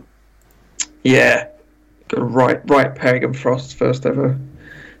 Wow. Yeah, got a right Peregrine Frost's first ever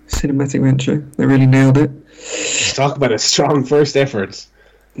cinematic venture. They really nailed it. Talk about a strong first effort.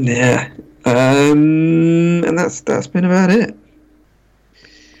 Yeah, and that's been about it.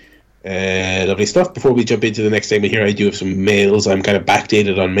 Lovely stuff. Before we jump into the next segment here, I do have some mails. I'm kind of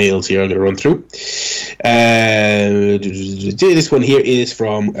backdated on mails here. I'm going to run through. This one here is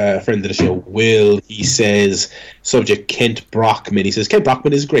from a friend of the show, Will. He says, subject Kent Brockman. He says, Kent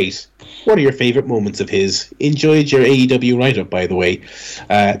Brockman is great. What are your favourite moments of his? Enjoyed your AEW write-up, by the way.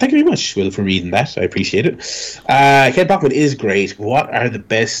 Thank you very much, Will, for reading that. I appreciate it. Kent Brockman is great. What are the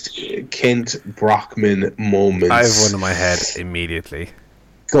best Kent Brockman moments? I have one in my head immediately.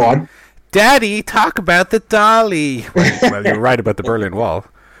 Go on. Daddy, talk about the dolly. Well, you're right about the Berlin Wall.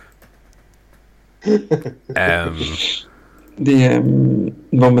 The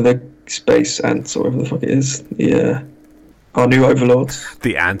one with the space ants, or whatever the fuck it is. Our new overlords.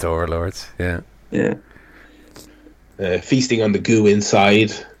 The ant overlords, yeah. Yeah. Feasting on the goo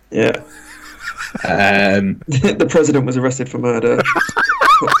inside. Yeah. The president was arrested for murder.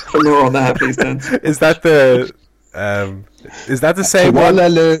 For more on that, please, Dan. Is that the same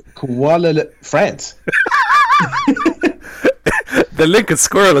Kuala France? The Lincoln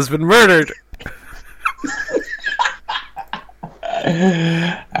squirrel has been murdered.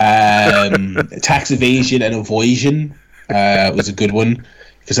 Tax evasion and avoision was a good one,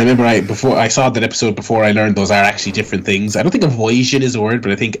 because I remember I saw that episode before I learned those are actually different things. I don't think avoision is a word,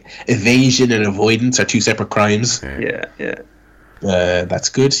 but I think evasion and avoidance are 2 separate crimes. Yeah. That's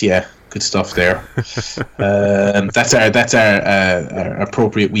good. Yeah, good stuff there. That's our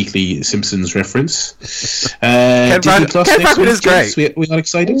appropriate weekly Simpsons reference. Disney Plus next week. Is great. We got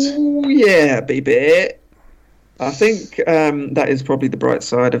excited. Oh yeah, baby. I think that is probably the bright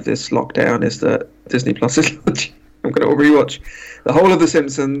side of this lockdown, is that Disney Plus is launching. I'm going to rewatch the whole of The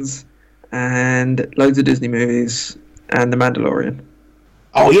Simpsons and loads of Disney movies and The Mandalorian.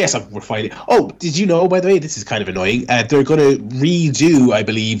 Oh yes, we're finding. Oh, did you know? By the way, this is kind of annoying. They're going to redo, I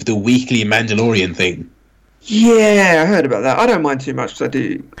believe, the weekly Mandalorian thing. Yeah, I heard about that. I don't mind too much,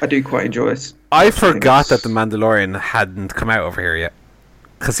 because I do quite enjoy it. I forgot that the Mandalorian hadn't come out over here yet,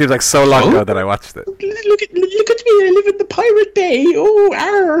 because it seems like so long ago that I watched it. Look at me! I live in the Pirate Bay. Oh,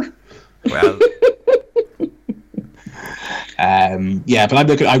 arr. Well. Yeah, but I'm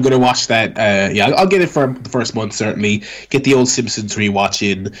going to watch that. I'll get it for the first month, certainly. Get the old Simpsons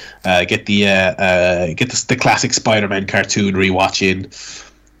rewatching. Get the classic Spider-Man cartoon rewatching.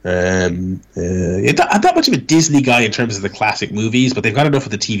 I'm not much of a Disney guy in terms of the classic movies, but they've got enough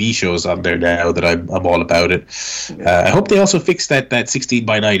of the TV shows on there now that I'm all about it. I hope they also fix that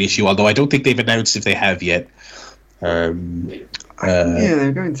 16:9 issue, although I don't think they've announced if they have yet. Yeah,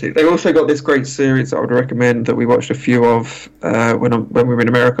 they're going to. They've also got this great series I would recommend that we watched a few of when we were in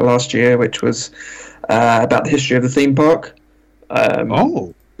America last year, which was about the history of the theme park.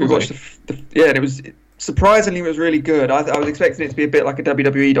 We watched and it was surprisingly, it was really good. I was expecting it to be a bit like a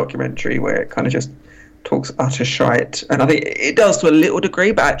WWE documentary where it kind of just talks utter shite, and I think it does to a little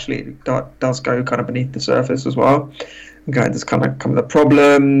degree, but actually it does go kind of beneath the surface as well, and kind of just kind of come the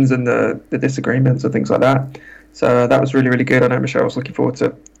problems and the disagreements and things like that. So that was really, really good. I know Michelle was looking forward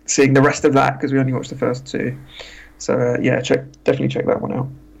to seeing the rest of that, because we only watched the first 2. So definitely check that one out.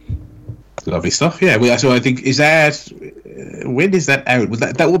 Lovely stuff. Yeah. So I think when is that out?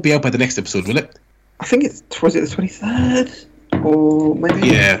 That will be out by the next episode, will it? I think was it the 23rd, or maybe?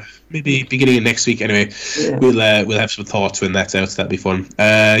 Yeah, maybe beginning of next week. Anyway, yeah. We'll have some thoughts when that's out. So that'll be fun.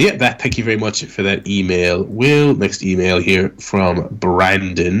 Thank you very much for that email, Will. Next email here from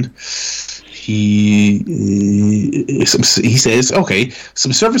Brandon. he says, okay,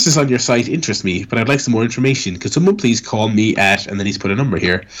 some services on your site interest me, but I'd like some more information. Could someone please call me at, and then he's put a number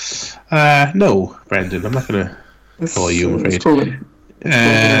here. No, Brandon, I'm not going to call you, I'm afraid. Or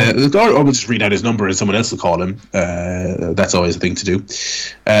we'll just read out his number and someone else will call him. That's always a thing to do.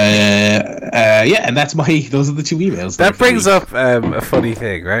 And that's those are the two emails. That brings up a funny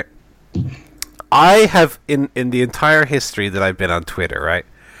thing, right? I have, in the entire history that I've been on Twitter, right,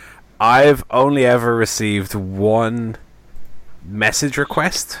 I've only ever received one message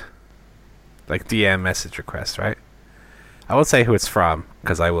request, like DM message request, right? I won't say who it's from,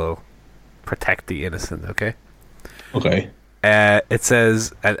 because I will protect the innocent, okay? Okay. It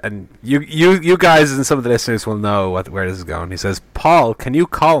says, and you guys and some of the listeners will know where this is going. He says, Paul, can you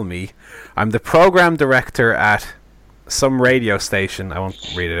call me? I'm the program director at some radio station, I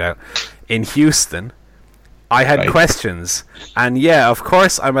won't read it out, in Houston. I had questions, and yeah, of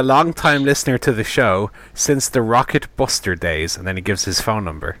course, I'm a long-time listener to the show since the Rocket Buster days, and then he gives his phone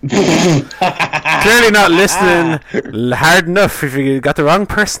number. Clearly not listening hard enough if you got the wrong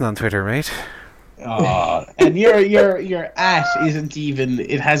person on Twitter, mate. And your at isn't even,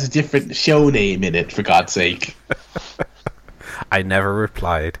 it has a different show name in it, for God's sake. I never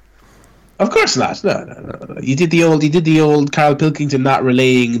replied. Of course not. No. You did the old Carl Pilkington not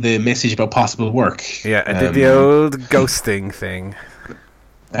relaying the message about possible work. Yeah, I did the old ghosting thing.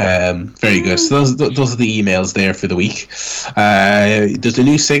 Very good. So those are the emails there for the week. There's a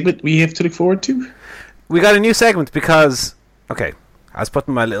new segment we have to look forward to. We got a new segment because, okay, I was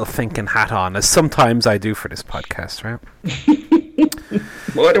putting my little thinking hat on, as sometimes I do for this podcast, right?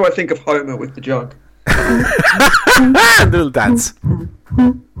 Why do I think of Homer with the jug? Little dance.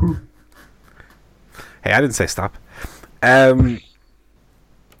 Hey, I didn't say stop.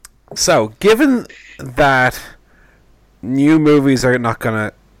 So, given that new movies are not going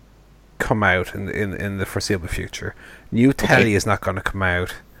to come out in the foreseeable future, new telly is not going to come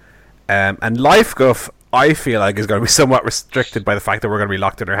out, and LifeGuff, I feel like, is going to be somewhat restricted by the fact that we're going to be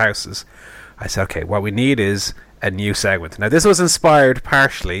locked in our houses. I said, okay, what we need is a new segment. Now, this was inspired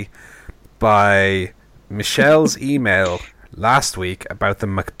partially by Michelle's email last week about the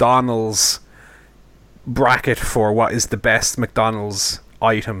McDonald's bracket for what is the best McDonald's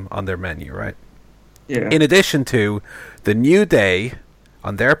item on their menu, right? Yeah. In addition to, the New Day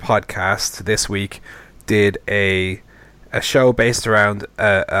on their podcast this week did a show based around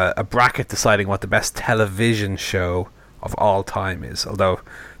a bracket deciding what the best television show of all time is. Although,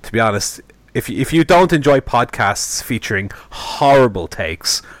 to be honest, if you don't enjoy podcasts featuring horrible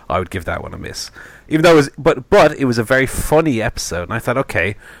takes, I would give that one a miss. Even though but it was a very funny episode, and I thought,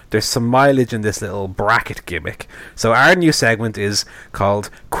 okay, there's some mileage in this little bracket gimmick. So our new segment is called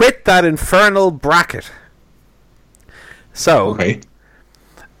 "Quit That Infernal Bracket." So, okay.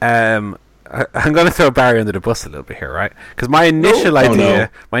 I'm going to throw Barry under the bus a little bit here, right? Because my initial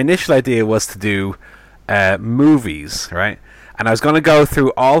idea was to do movies, right? And I was going to go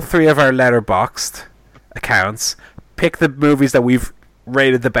through all three of our Letterboxd accounts, pick the movies that we've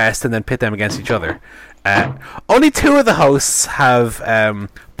rated the best, and then pit them against each other. Only two of the hosts have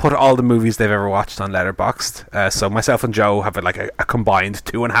put all the movies they've ever watched on Letterboxd. So myself and Joe have a combined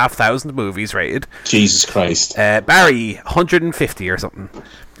 2,500 movies rated. Jesus Christ. Barry, 150 or something.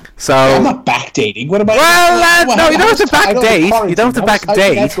 So I'm not backdating. What about? No, you don't have to backdate. You don't have to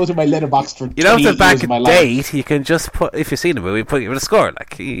backdate. Let's go to my Letterboxd for. You don't have to backdate. You can just put, if you've seen the movie, put it with a score.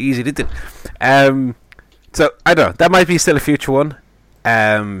 Like, easy to do. So I don't know. That might be still a future one.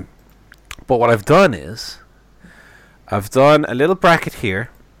 But what I've done is I've done a little bracket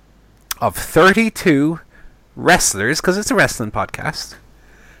here of 32 wrestlers, because it's a wrestling podcast,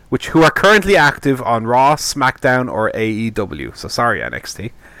 who are currently active on Raw, SmackDown, or AEW. So sorry,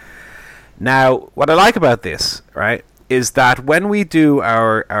 NXT. Now, what I like about this, right, is that when we do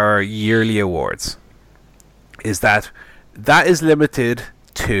our yearly awards, is that is limited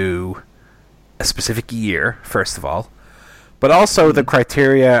to a specific year, first of all, but also the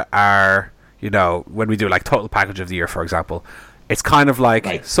criteria are, when we do like total package of the year, for example, it's kind of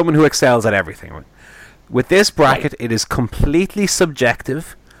like someone who excels at everything. With this bracket, it is completely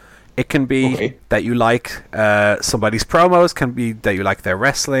subjective. It can be that you like somebody's promos, can be that you like their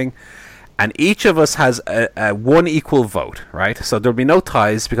wrestling, and each of us has a one equal vote, right? So there'll be no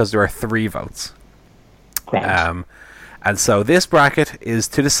ties because there are 3 votes. And so this bracket is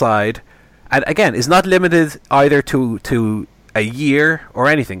to decide, and again, is not limited either to a year or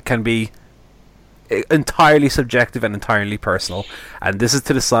anything. Can be entirely subjective and entirely personal. And this is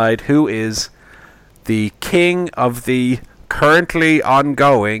to decide who is the king of the currently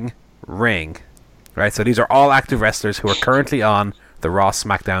ongoing Ring. Right? So these are all active wrestlers who are currently on the Raw,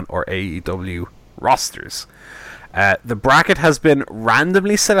 SmackDown, or AEW rosters. The bracket has been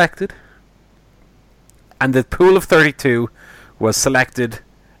randomly selected, and the pool of 32 was selected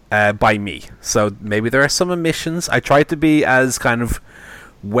by me. So maybe there are some omissions. I tried to be as kind of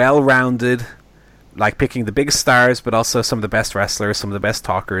well-rounded, like picking the biggest stars, but also some of the best wrestlers, some of the best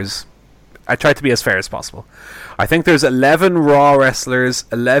talkers. I tried to be as fair as possible. I think there's 11 Raw wrestlers,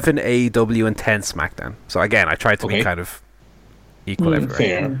 11 AEW, and 10 SmackDown. So again, I tried to be kind of equal everywhere.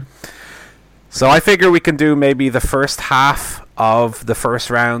 Fair. So I figure we can do maybe the first half of the first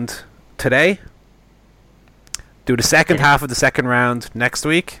round today. Do the second half of the second round next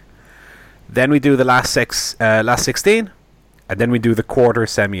week. Then we do the last 16. And then we do the quarter,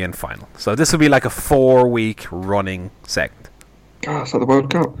 semi, and final. So this will be like a 4-week running segment. Oh, so the World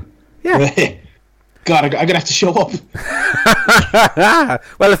Cup. Yeah. God, I'm gonna have to show up.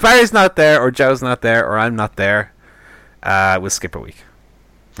 Well, if Barry's not there, or Joe's not there, or I'm not there, we'll skip a week.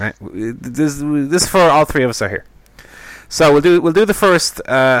 Right? This for all three of us are here. So we'll do the first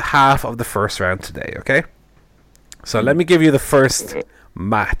half of the first round today. Okay. So let me give you the first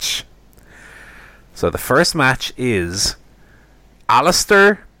match. So the first match is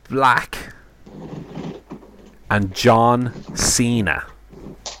Aleister Black and John Cena.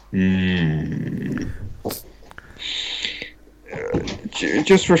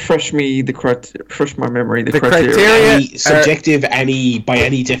 Just refresh my memory. The criteria, any subjective, by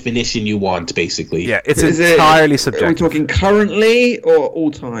any definition you want, basically. Yeah, it's entirely subjective. Are we talking currently or all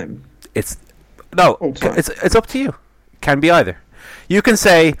time? It's up to you. Can be either. You can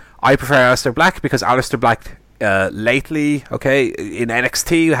say I prefer Aleister Black because Aleister Black lately, okay, in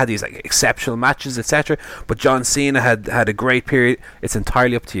NXT had these like exceptional matches, etc. But John Cena had a great period. It's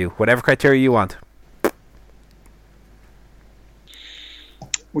entirely up to you. Whatever criteria you want.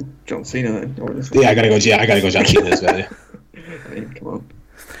 Well, John Cena then. Yeah, I gotta go John Cena as well. Yeah. Come on.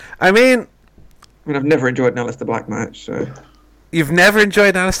 I mean, I've never enjoyed an Aleister Black match. So. You've never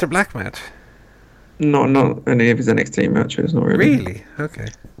enjoyed an Aleister Black match? Not any of his NXT matches. Not really. Really? Okay.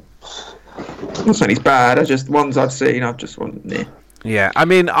 I'm not saying he's bad. I just ones I've seen. I've just won. Nah. Yeah, I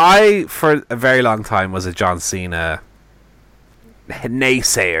mean, I for a very long time was a John Cena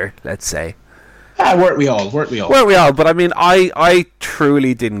naysayer. Let's say. Weren't we all? Weren't we all? But I mean, I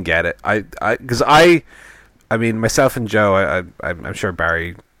truly didn't get it. I mean, myself and Joe. I'm sure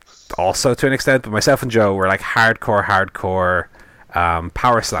Barry also to an extent, but myself and Joe were like hardcore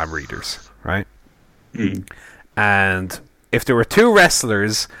Power Slam readers, right? Mm. And if there were two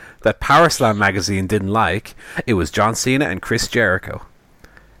wrestlers that Power Slam magazine didn't like, it was John Cena and Chris Jericho.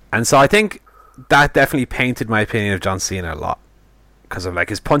 And so I think that definitely painted my opinion of John Cena a lot. Because of like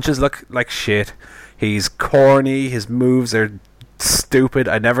his punches look like shit. He's corny. His moves are stupid.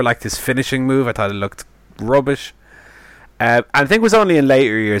 I never liked his finishing move. I thought it looked rubbish. And I think it was only in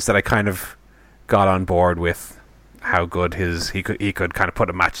later years that I kind of got on board with how good he could kind of put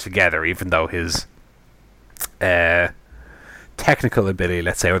a match together, even though his technical ability,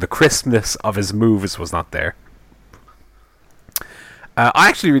 let's say, or the crispness of his moves was not there. I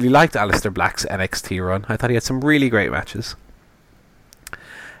actually really liked Aleister Black's NXT run. I thought he had some really great matches.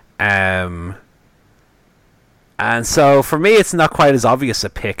 And so for me, it's not quite as obvious a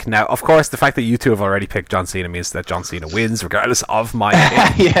pick. Now, of course, the fact that you two have already picked John Cena means that John Cena wins, regardless of my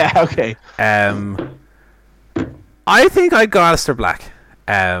pick. Yeah, okay. I think I got Aleister Black.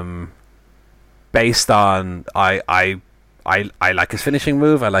 Based on I like his finishing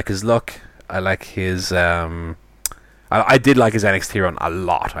move. I like his look. I like his I did like his NXT run a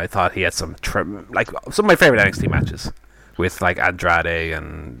lot. I thought he had some of my favorite NXT matches with like Andrade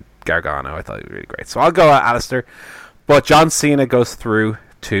and Gargano. I thought he was really great. So I'll go at Aleister. But John Cena goes through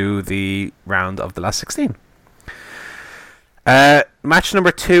to the round of the last 16. Match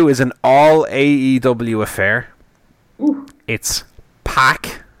number 2 is an all AEW affair. Ooh. It's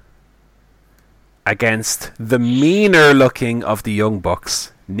Pac against the meaner looking of the Young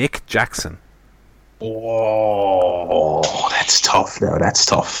Bucks, Nick Jackson. Oh, that's tough. No, that's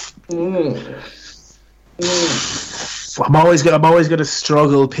tough. I'm always gonna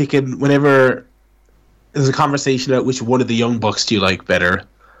struggle picking whenever there's a conversation about which one of the Young Bucks do you like better.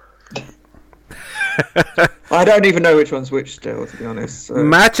 I don't even know which one's which still, to be honest. So.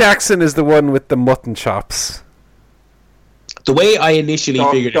 Matt Jackson is the one with the mutton chops. The way I initially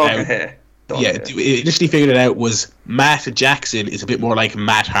figured it out, hair. Initially figured it out was Matt Jackson is a bit more like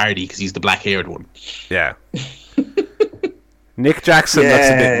Matt Hardy because he's the black-haired one. Yeah. Nick Jackson looks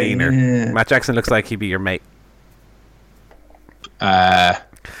a bit meaner. Yeah. Matt Jackson looks like he'd be your mate.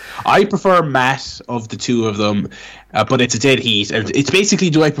 I prefer Matt of the two of them, but it's a dead heat. And it's basically,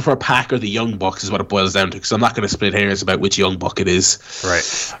 do I prefer Pac or the Young Bucks is what it boils down to, because I'm not going to split hairs about which Young Buck it is.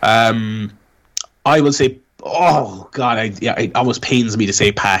 Right. I will say, oh God, it almost pains me to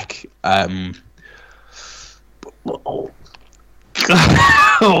say Pac.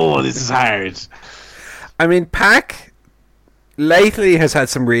 Oh, this is hard. I mean, Pac lately has had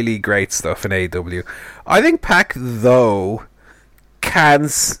some really great stuff in AEW. I think Pac, though, can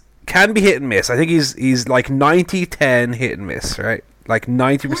be hit and miss. I think he's like 90-10 hit and miss, right? Like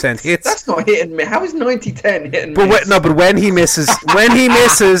 90% hits. That's not hit and miss. How is 90-10 hit and but miss? But when he misses,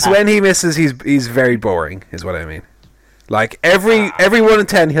 he's very boring. Is what I mean. Like every 1 in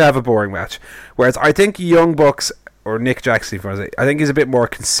 10, he'll have a boring match. Whereas I think Young Bucks or Nick Jackson, I think he's a bit more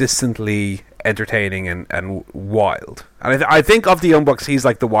consistently entertaining and wild. And I think of the Young Bucks, he's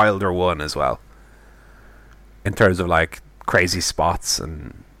like the wilder one as well, in terms of like crazy spots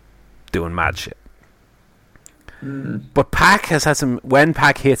and doing mad shit. But Pac has had some. When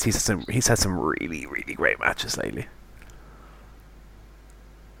Pac hits, he's had some really, really great matches lately.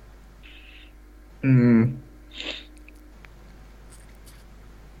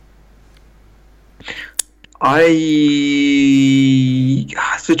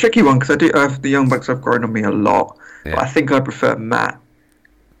 It's a tricky one because I do have the Young Bucks have grown on me a lot. Yeah. But I think I prefer Matt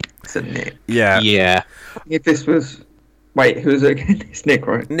to Nick. Yeah. If this was, wait, who's it again? It's Nick,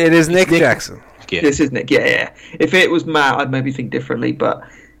 right? It is Nick Jackson. Yeah. This is Nick. Yeah. If it was Matt, I'd maybe think differently. But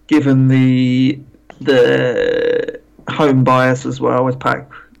given the home bias as well with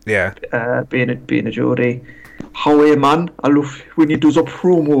Pac, being a Geordie. Howie, man, I love when he does a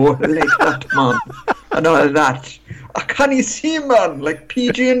promo like that, man. And all that. I can't see, man, like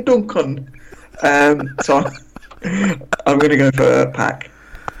PG and Duncan. So I'm going to go for Pac.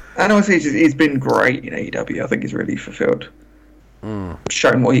 And obviously, he's been great in AEW. I think he's really fulfilled.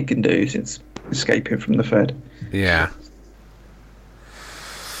 Shown what he can do since escaping from the Fed. Yeah.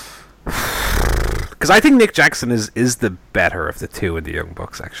 Because I think Nick Jackson is the better of the two in the Young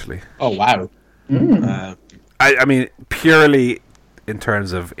Bucks, actually. Oh, wow. I mean, purely in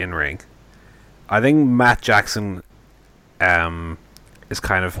terms of in-ring. I think Matt Jackson is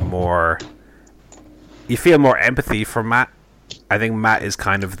kind of more... You feel more empathy for Matt. I think Matt is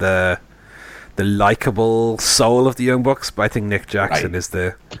kind of the likable soul of the Young Bucks, but I think Nick Jackson is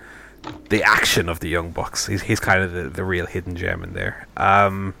the action of the Young Bucks. He's kind of the real hidden gem in there.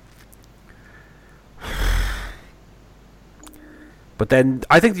 But then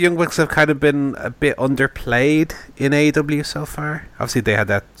I think the Young Bucks have kind of been a bit underplayed in AEW so far. Obviously, they had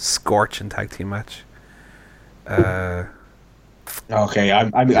that scorching tag team match. Okay,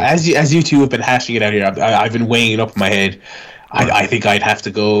 I'm as you two have been hashing it out here, I've been weighing it up in my head. I think I'd have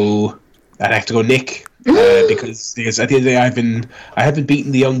to go Nick because at the end of the day I have been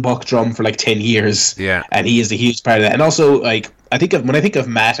beating the Young Buck drum for like 10 years. Yeah, and he is a huge part of that. And also, like, when I think of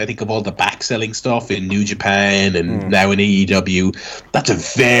Matt, I think of all the back selling stuff in New Japan and now in AEW. That's a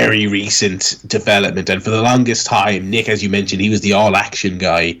very recent development. And for the longest time, Nick, as you mentioned, he was the all action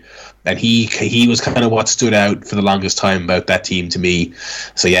guy. And he was kind of what stood out for the longest time about that team to me.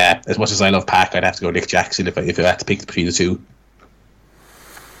 So yeah, as much as I love Pac, I'd have to go Nick Jackson if I had to pick between the two.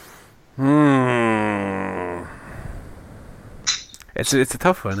 It's a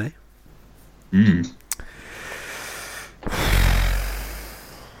tough one, eh?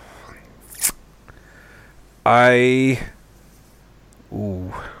 I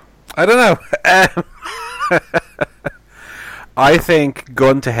don't know. I think,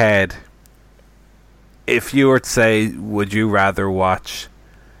 gun to head, if you were to say, would you rather watch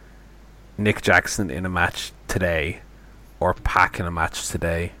Nick Jackson in a match today or Pac in a match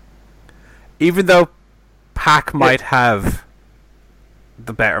today? Even though Pac might have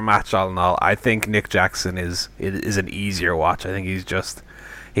the better match all in all, I think Nick Jackson is an easier watch. I think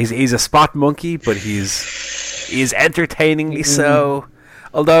he's a spot monkey, but he's entertainingly so.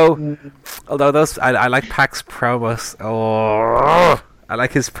 Although those I like Pac's promos. Oh, I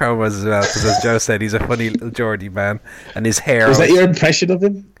like his promos as well because, as Joe said, he's a funny little Geordie man, and his hair. Was that your impression of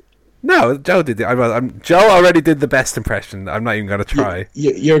him? No, Joe did. Joe already did the best impression. I'm not even gonna try.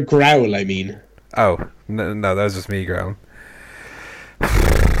 Your growl, I mean. Oh no, that was just me growling.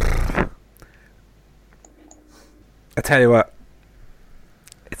 I tell you what,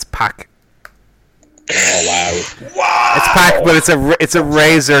 it's Pac. Oh wow! It's Pac, but it's a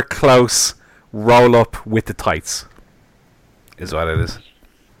razor close roll up with the tights, is what it is.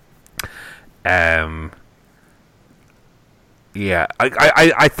 Yeah,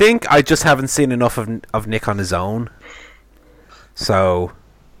 I think I just haven't seen enough of Nick on his own, so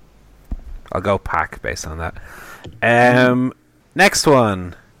I'll go Pac based on that. Next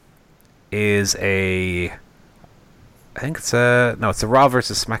one is I think it's a Raw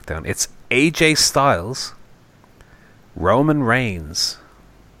versus SmackDown. It's AJ Styles, Roman Reigns.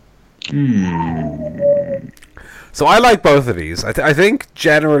 So I like both of these. I think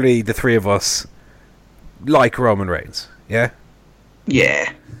generally the three of us like Roman Reigns. Yeah.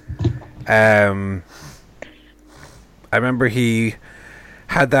 Yeah. I remember he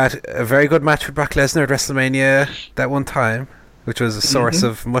had a very good match with Brock Lesnar at WrestleMania that one time, which was a source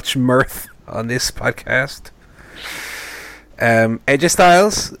of much mirth on this podcast. AJ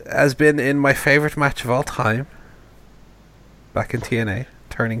Styles has been in my favourite match of all time, back in TNA,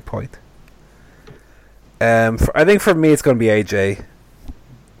 Turning Point. I think for me it's going to be AJ,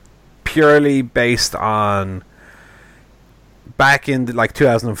 purely based on back in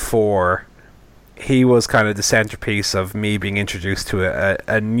 2004, he was kind of the centerpiece of me being introduced to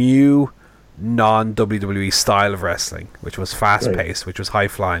a new non-WWE style of wrestling, which was fast-paced, which was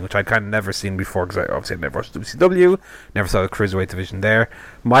high-flying, which I'd kind of never seen before, because I obviously never watched WCW, never saw the Cruiserweight division there.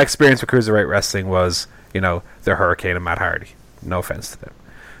 My experience with Cruiserweight wrestling was, the Hurricane and Matt Hardy. No offense to them.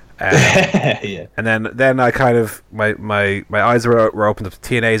 Yeah. And then I kind of, my eyes were opened up to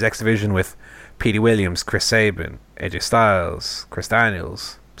TNA's X Division with Petey Williams, Chris Sabin, AJ Styles, Chris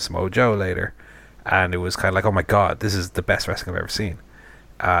Daniels, Samoa Joe later, and it was kind of like, oh my god, this is the best wrestling I've ever seen.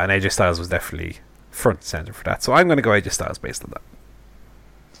 And AJ Styles was definitely front and center for that. So I'm going to go AJ Styles based on that.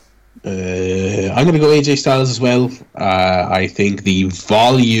 I'm going to go AJ Styles as well. I think the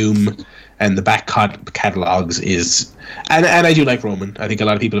volume and the back catalogs is, and I do like Roman. I think a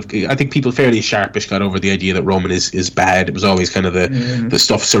lot of people fairly sharpish got over the idea that Roman is bad. It was always kind of the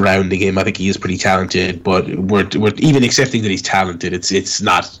stuff surrounding him. I think he is pretty talented, but we're even accepting that he's talented. It's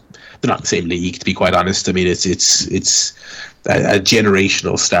not, they're not the same league, to be quite honest. I mean, it's a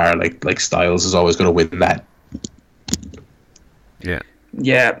generational star like Styles is always going to win that. Yeah.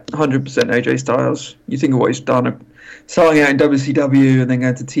 Yeah, 100% AJ Styles. You think of what he's done, starting out in WCW and then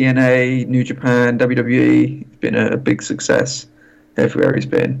going to TNA, New Japan, WWE. It's been a big success everywhere he's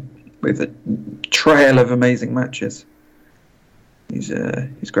been, with a trail of amazing matches. He's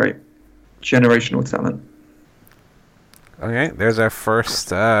great. Generational talent. Okay, there's our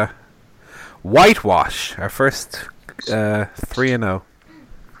first whitewash. Our first 3-0.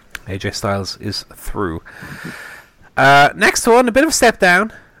 AJ Styles is through. Next one, a bit of a step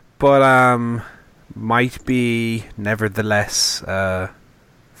down, but might be nevertheless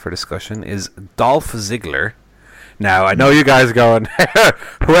for discussion, is Dolph Ziggler. Now, I know you guys are going,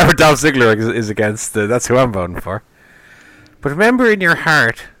 whoever Dolph Ziggler is against, that's who I'm voting for. But remember, in your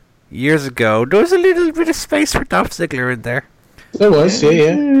heart, years ago, there was a little bit of space for Dolph Ziggler in there. There was,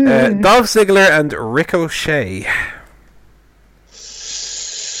 yeah. Dolph Ziggler and Ricochet.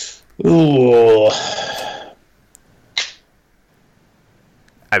 Ooh.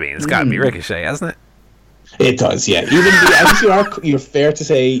 I mean, it's got to be Ricochet, hasn't it? It does, yeah. I think you're fair to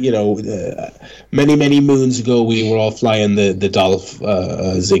say, many moons ago we were all flying the Dolph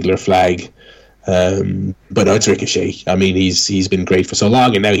Ziggler flag, but no, it's Ricochet. I mean, he's been great for so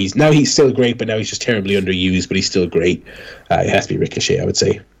long, and now he's still great, but now he's just terribly underused, but he's still great. It has to be Ricochet, I would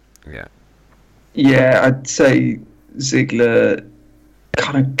say. Yeah. Yeah, I'd say Ziggler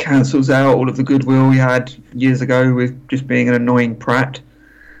kind of cancels out all of the goodwill we had years ago with just being an annoying prat.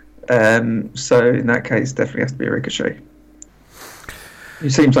 So in that case, definitely has to be a Ricochet. He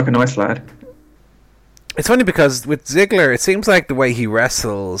seems like a nice lad. It's funny because with Ziggler, it seems like the way he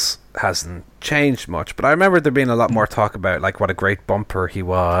wrestles hasn't changed much. But I remember there being a lot more talk about like what a great bumper he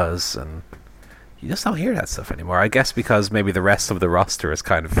was, and you just don't hear that stuff anymore. I guess because maybe the rest of the roster is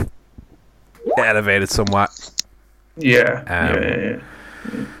kind of elevated somewhat. Yeah.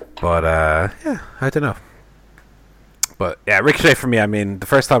 But yeah, I don't know. But yeah, Ricochet for me. I mean, the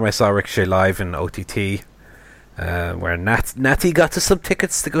first time I saw Ricochet live in OTT, where Natty got us some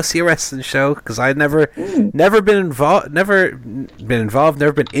tickets to go see a wrestling show, because I'd never been involved, never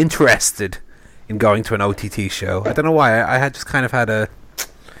been interested in going to an OTT show. I don't know why. I had just kind of had a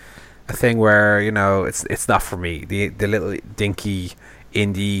thing where it's not for me. The little dinky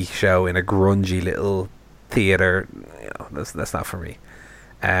indie show in a grungy little theater, that's not for me.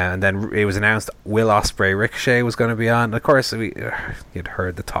 And then it was announced Will Ospreay Ricochet was going to be on. Of course, you'd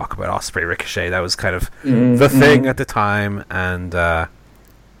heard the talk about Ospreay Ricochet. That was kind of the thing at the time. And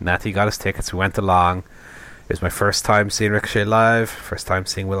Natty got us tickets. We went along. It was my first time seeing Ricochet live. First time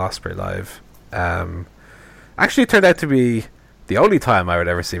seeing Will Ospreay live. Actually, it turned out to be the only time I would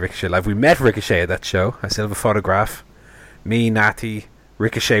ever see Ricochet live. We met Ricochet at that show. I still have a photograph. Me, Natty,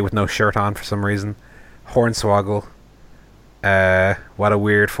 Ricochet with no shirt on for some reason. Hornswoggle. What a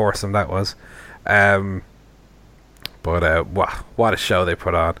weird foursome that was. But what a show they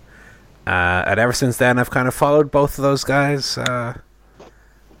put on. And ever since then, I've kind of followed both of those guys.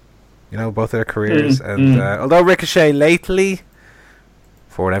 Both their careers. And although Ricochet lately,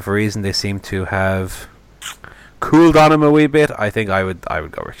 for whatever reason, they seem to have cooled on him a wee bit, I think I would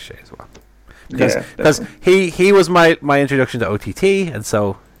go Ricochet as well. Because he was my introduction to OTT, and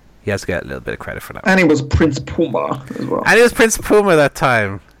so he has to get a little bit of credit for that. And he was Prince Puma as well. And he was Prince Puma that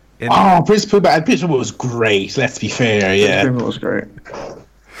time. Prince Puma. And Prince Puma was great, let's be fair, yeah. Prince Puma was great.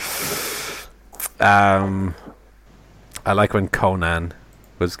 I like when Conan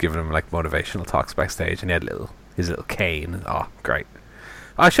was giving him like motivational talks backstage, and he had his little cane. Oh, great.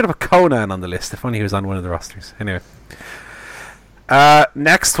 I should have put Conan on the list if only he was on one of the rosters. Anyway.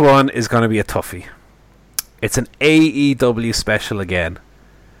 Next one is going to be a toughie. It's an AEW special again.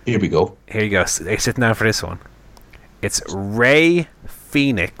 Here we go. Here you go. They're sitting down for this one. It's Rey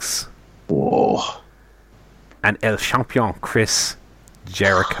Fenix. Whoa. And El Champion Chris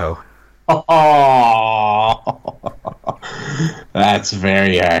Jericho. Oh, that's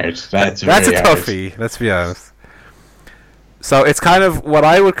very hard. That's a toughie. Let's be honest. So it's kind of what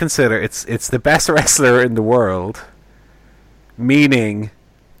I would consider. It's the best wrestler in the world, meaning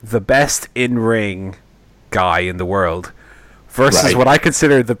the best in-ring guy in the world, versus what I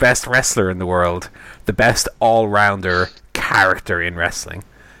consider the best wrestler in the world, the best all-rounder character in wrestling.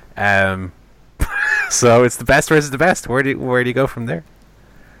 So it's the best versus the best. Where do you go from there?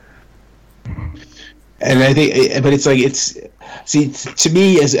 And I think, but to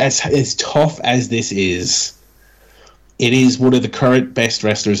me, as tough as this is, it is one of the current best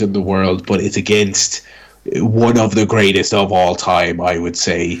wrestlers in the world, but it's against one of the greatest of all time, I would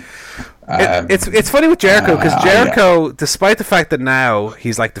say. It's funny with Jericho, because Jericho, despite the fact that now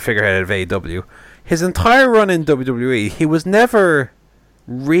he's like the figurehead of AEW, his entire run in WWE, he was never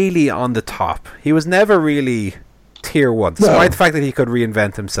really on the top. He was never really tier one, despite the fact that he could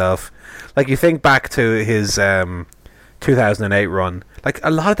reinvent himself. Like, you think back to his 2008 run, like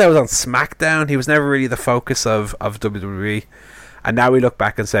a lot of that was on SmackDown. He was never really the focus of WWE, and now we look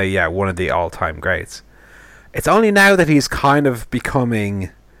back and say, yeah, one of the all-time greats. It's only now that he's kind of becoming,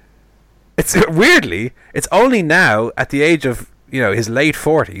 it's only now at the age of his late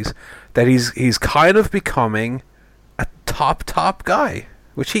 40s that he's kind of becoming a top guy,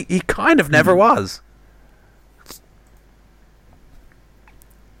 which he kind of never was.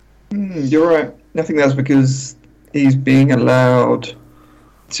 You're right. I think that's because he's being allowed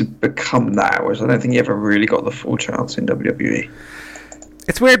to become that, whereas I don't think he ever really got the full chance in WWE.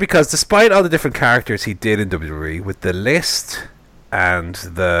 It's weird because despite all the different characters he did in WWE, with the list and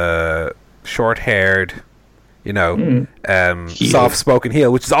the short-haired, soft-spoken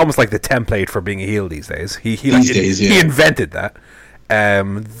heel, which is almost like the template for being a heel these days. He invented that.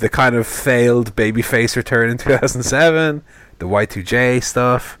 The kind of failed babyface return in 2007, the Y2J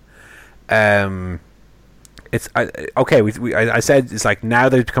stuff. It's I said it's like now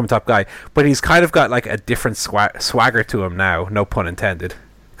that he's become a top guy, but he's kind of got like a different swagger to him now. No pun intended,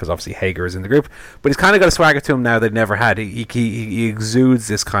 because obviously Hager is in the group. But he's kind of got a swagger to him now that he never had. He exudes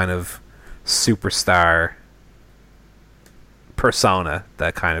this kind of superstar persona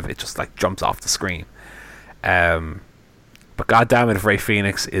that kind of, it just like jumps off the screen. But god damn it, if Rey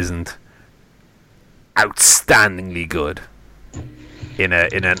Fenix isn't outstandingly good in an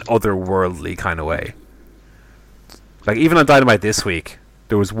otherworldly kind of way. Like, even on Dynamite this week,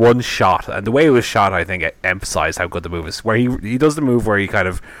 there was one shot, and the way it was shot, I think, it emphasized how good the move is. Where he does the move where he kind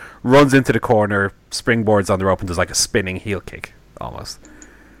of runs into the corner, springboards on the rope, and does like a spinning heel kick, almost.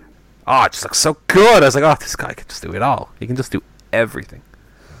 Oh, it just looks so good. I was like, oh, this guy can just do it all. He can just do everything.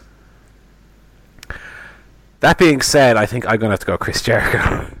 That being said, I think I'm going to have to go Chris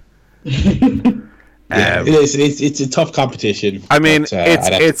Jericho. It is. It's a tough competition. I mean,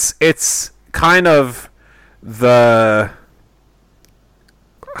 it's kind of the...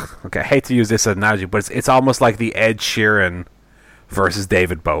 Okay, I hate to use this analogy, but it's almost like the Ed Sheeran versus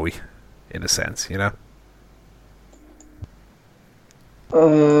David Bowie, in a sense, You're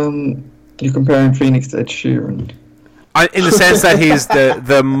comparing Phoenix to Ed Sheeran. In the sense that he's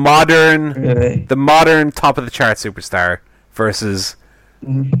the modern top of the chart superstar versus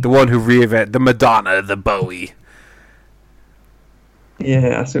the one who reinvented the Madonna, the Bowie.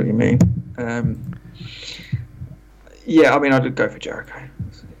 Yeah, I see what you mean. Yeah, I mean, I'd go for Jericho.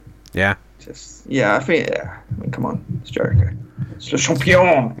 Yeah. I mean, come on, it's Jericho. It's le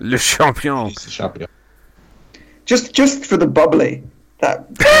champion. Le champion. It's the champion. Just for the bubbly, that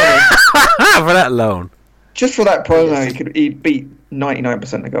for that alone. Just for that promo, he'd beat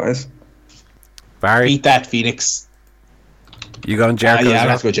 99% of the guys. Barry, beat that, Phoenix. You going Jericho? Yeah,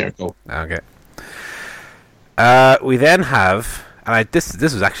 let's go Jericho. Okay. We then have, and this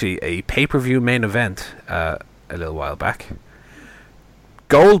was actually a pay-per-view main event a little while back.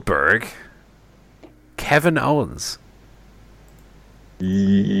 Goldberg, Kevin Owens.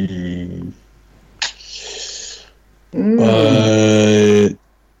 Enjoying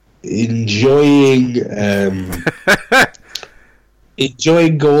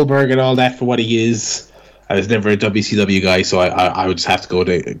Goldberg and all that for what he is. I was never a WCW guy, so I would just have to go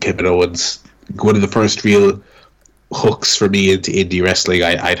to Kevin Owens. One of the first real hooks for me into indie wrestling.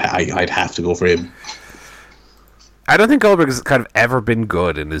 I'd have to go for him. I don't think Goldberg has kind of ever been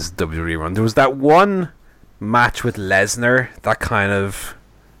good in his WWE run. There was that one match with Lesnar that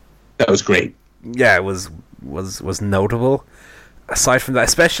was great. Yeah, it was notable. Aside from that,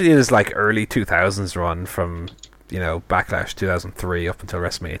 especially in his like early 2000s run from Backlash 2003 up until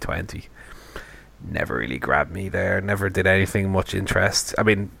WrestleMania 20, never really grabbed me there. Never did anything much interest. I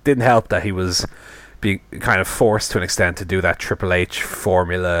mean, didn't help that he was being kind of forced to an extent to do that Triple H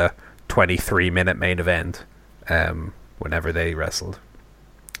formula 23-minute main event whenever they wrestled.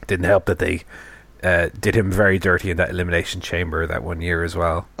 Didn't help that they did him very dirty in that Elimination Chamber that one year as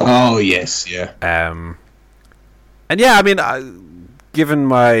well. Oh yes, yeah. And yeah, I mean, given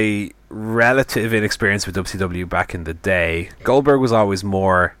my relative inexperience with WCW back in the day, Goldberg was always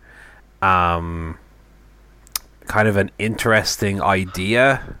more kind of an interesting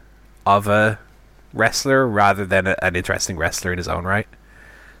idea of a wrestler rather than an interesting wrestler in his own right.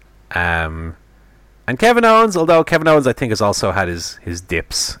 And Kevin Owens, although Kevin Owens I think has also had his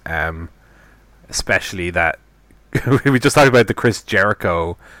dips, especially that we just talked about the Chris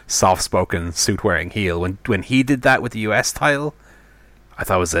Jericho soft-spoken suit-wearing heel. When he did that with the US title, I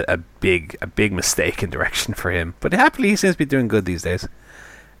thought it was a big mistake in direction for him. But happily, he seems to be doing good these days.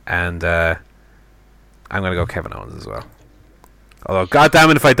 And I'm going to go Kevin Owens as well. Although,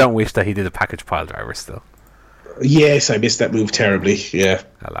 goddammit if I don't wish that he did a package pile driver still. Yes, I missed that move terribly, yeah.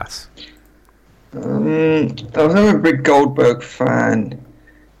 Alas. I was never a big Goldberg fan.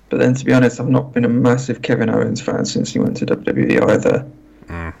 But then, to be honest, I've not been a massive Kevin Owens fan since he went to WWE either.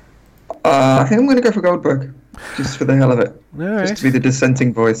 I think I'm going to go for Goldberg, just for the hell of it. Right. Just to be the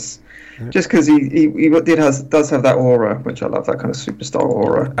dissenting voice. Just because he does have that aura, which I love, that kind of superstar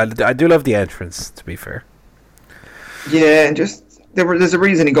aura. I do love the entrance, to be fair. Yeah, and just there's a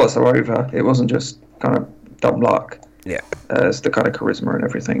reason he got so over. It wasn't just kind of dumb luck. Yeah. It's the kind of charisma and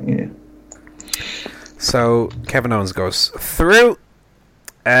everything, yeah. So, Kevin Owens goes through.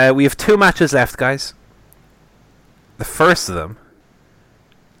 We have 2 matches left, guys. The first of them,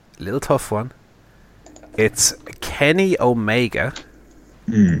 a little tough one. It's Kenny Omega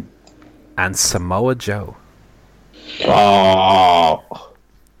and Samoa Joe. Oh.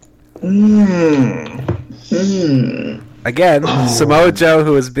 Again, Samoa Joe,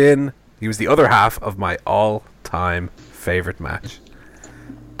 he was the other half of my all-time favorite match.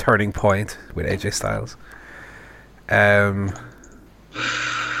 Turning Point with AJ Styles. But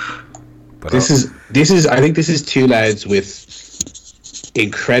this is I think this is 2 lads with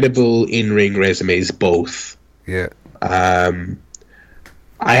incredible in-ring resumes both. Yeah.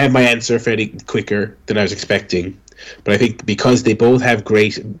 I had my answer fairly quicker than I was expecting, but I think because they both have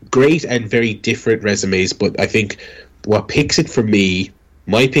great and very different resumes, but I think what picks it for me,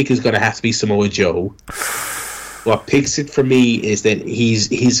 my pick is going to have to be Samoa Joe. What picks it for me is that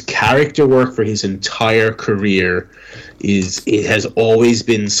his character work for his entire career it has always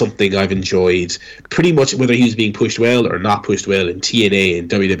been something I've enjoyed. Pretty much whether he was being pushed well or not pushed well in TNA and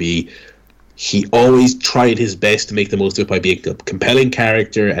WWE, he always tried his best to make the most of it by being a compelling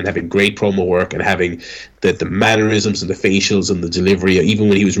character and having great promo work and having the mannerisms and the facials and the delivery. Even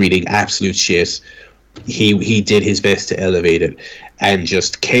when he was reading absolute shit, he did his best to elevate it. And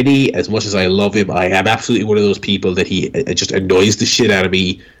just Kenny, as much as I love him, I am absolutely one of those people that he just annoys the shit out of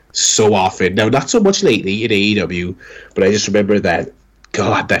me so often. Now, not so much lately in AEW, but I just remember that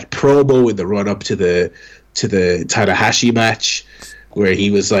promo in the run up to the Tanahashi match where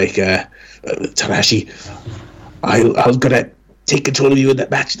he was like, Tanahashi, I'm gonna take control of you in that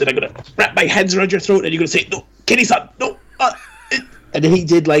match, then I'm gonna wrap my hands around your throat and you're gonna say, no, Kenny-san, no. And then he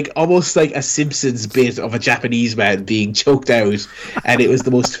did like almost like a Simpsons bit of a Japanese man being choked out, and it was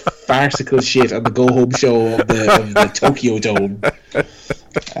the most farcical shit on the Go Home show of the Tokyo Dome.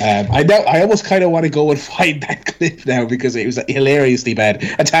 I almost kind of want to go and find that clip now because it was hilariously bad.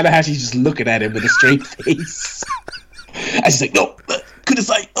 And Tanahashi's just looking at him with a straight face. And she's like, no,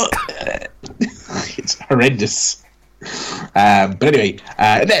 kudasai. It's horrendous. But anyway,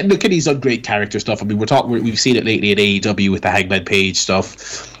 Kenny's done great character stuff. I mean, we've seen it lately in AEW with the Hangman Page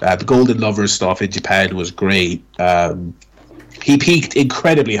stuff. The Golden Lovers stuff in Japan was great. he peaked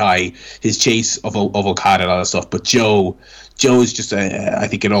incredibly high. His chase of Okada and all that stuff. But Joe's just I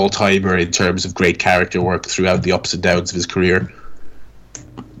think an all-timer in terms of great character work throughout the ups and downs of his career.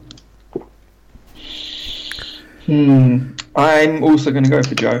 I'm also going to go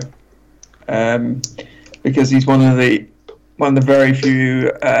for Joe, because he's one of the very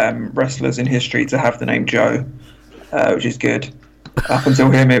few wrestlers in history to have the name Joe, which is good. Up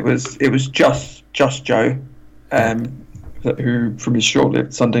until him, it was just Joe, who from his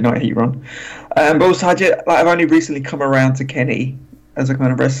short-lived Sunday Night Heat run. But also, I've only recently come around to Kenny as a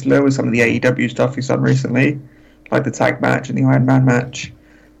kind of wrestler with some of the AEW stuff he's done recently, like the tag match and the Iron Man match.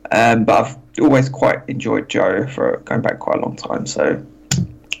 But I've always quite enjoyed Joe for going back quite a long time. So,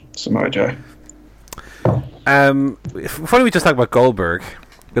 Samoa Joe. Funny we just talk about Goldberg,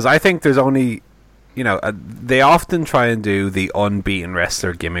 because I think there's only, they often try and do the unbeaten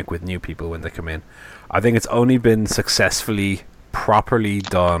wrestler gimmick with new people when they come in. I think it's only been successfully, properly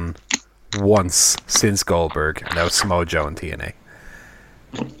done once since Goldberg, and that was Samoa Joe in TNA.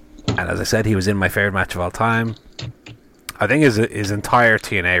 And as I said, he was in my favorite match of all time. I think his entire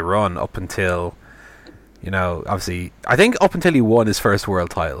TNA run up until, obviously, I think up until he won his first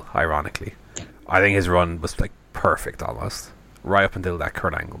world title, ironically. I think his run was like perfect almost, right up until that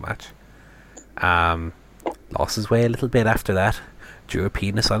Kurt Angle match. Lost his way a little bit after that, drew a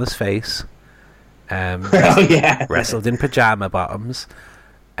penis on his face. Wrestled in pajama bottoms.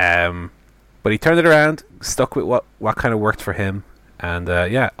 But he turned it around, stuck with what kind of worked for him. And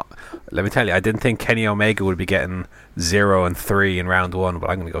let me tell you, I didn't think Kenny Omega would be getting 0-3 in round 1, but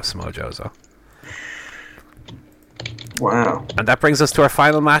I'm going to go Samoa Joe. Wow. And that brings us to our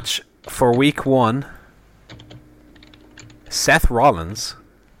final match for week 1. Seth Rollins,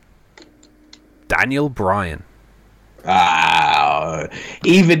 Daniel Bryan.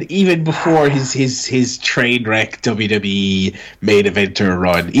 Even before his train wreck WWE main eventer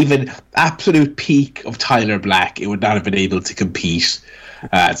run, even absolute peak of Tyler Black, it would not have been able to compete.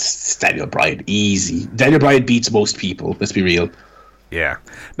 It's Daniel Bryan, easy. Daniel Bryan beats most people, let's be real. Yeah.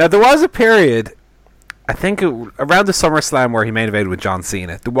 Now, there was a period, I think around the SummerSlam where he main evented with John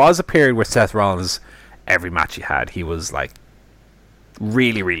Cena, there was a period where Seth Rollins, every match he had, he was like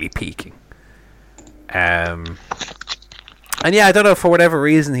really, really peaking. And yeah, I don't know, for whatever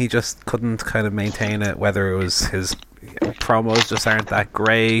reason he just couldn't kind of maintain it, whether it was his promos just aren't that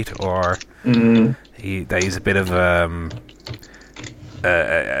great, or he's a bit of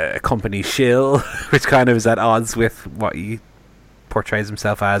a company shill, which kind of is at odds with what he portrays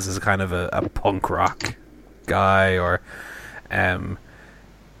himself as a kind of a punk rock guy, or I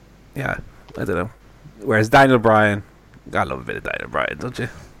don't know. Whereas Daniel Bryan, I love a bit of Daniel Bryan, don't you?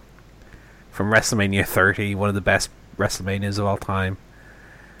 From WrestleMania 30, one of the best WrestleManias of all time,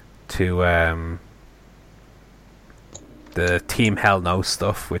 to the Team Hell No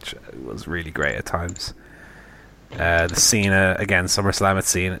stuff, which was really great at times. The Cena, again,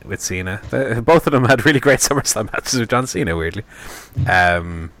 SummerSlam with Cena. Both of them had really great SummerSlam matches with John Cena, weirdly.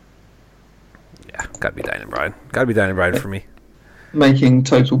 Gotta be Daniel Bryan. Gotta be Daniel Bryan for me. Making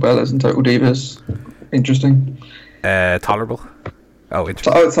Total Bellas and Total Divas interesting. Tolerable. Oh,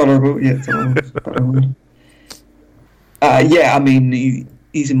 interesting. Tolerable, yeah. Tolerable. I mean,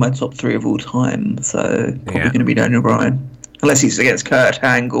 he's in my top 3 of all time, so probably going to be Daniel Bryan. Unless he's against Kurt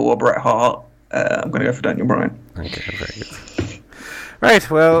Angle or Bret Hart, I'm going to go for Daniel Bryan. Okay, very good. Right,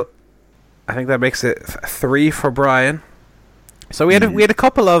 well, I think that makes it 3 for Bryan. So we had a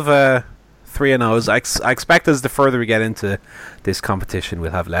couple of 3-0s. I expect as the further we get into this competition,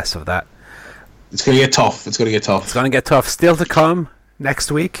 we'll have less of that. It's going to get tough. It's going to get tough. Still to come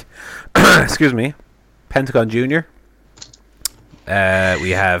next week. Excuse me. Pentagon Jr.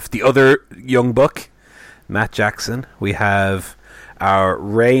 We have the other young buck, Matt Jackson. We have our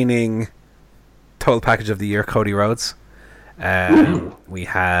reigning total package of the year, Cody Rhodes. We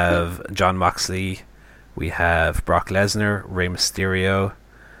have Jon Moxley. We have Brock Lesnar, Rey Mysterio,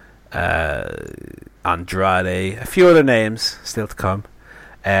 Andrade, a few other names still to come.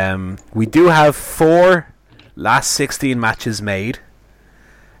 We do have 4 last 16 matches made.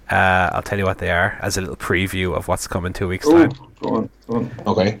 I'll tell you what they are as a little preview of what's coming 2 weeks' time. Go on.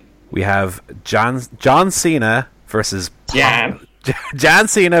 Okay. We have John Cena versus John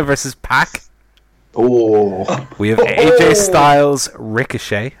Cena versus Pac. Oh. We have AJ Styles,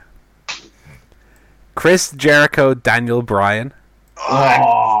 Ricochet, Chris Jericho, Daniel Bryan,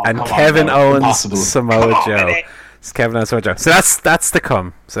 and Kevin Owens, Samoa Joe. It's Kevin Owens, Samoa Joe. So that's to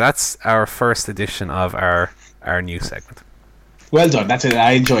come. So that's our first edition of our new segment. Well done. That's it.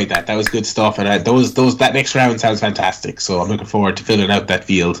 I enjoyed that. That was good stuff, and that next round sounds fantastic. So I'm looking forward to filling out that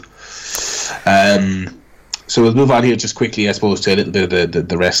field. So we'll move on here just quickly, I suppose, to a little bit of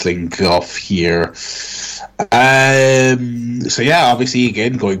the wrestling golf here. So yeah, obviously,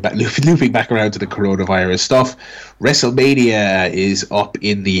 again, going back, looping back around to the coronavirus stuff, WrestleMania is up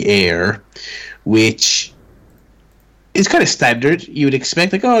in the air, which is kind of standard. You would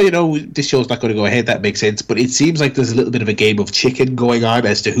expect, like, oh, this show's not going to go ahead. That makes sense. But it seems like there's a little bit of a game of chicken going on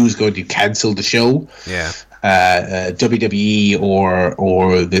as to who's going to cancel the show. Yeah. WWE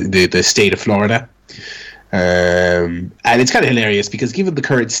or the state of Florida. And it's kind of hilarious because given the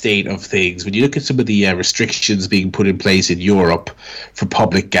current state of things, when you look at some of the restrictions being put in place in Europe for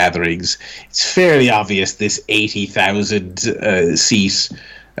public gatherings, it's fairly obvious this 80,000 seat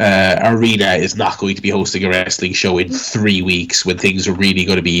arena is not going to be hosting a wrestling show in 3 weeks when things are really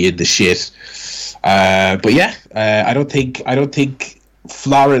going to be in the shit. But yeah, I don't think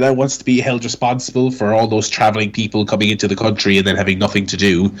Florida wants to be held responsible for all those traveling people coming into the country and then having nothing to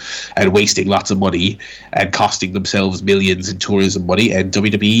do and wasting lots of money and costing themselves millions in tourism money. And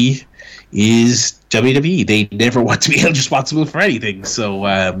WWE is WWE. They never want to be held responsible for anything. So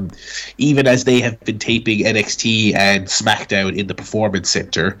even as they have been taping NXT and SmackDown in the Performance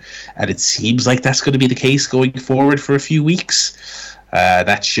Center, and it seems like that's going to be the case going forward for a few weeks,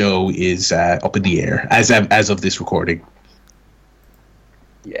 that show is up in the air as of this recording.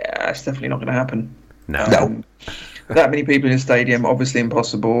 Yeah, it's definitely not going to happen. No. That many people in a stadium, obviously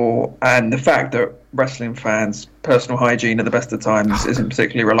impossible. And the fact that wrestling fans' personal hygiene at the best of times isn't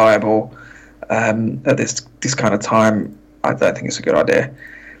particularly reliable at this kind of time, I don't think it's a good idea.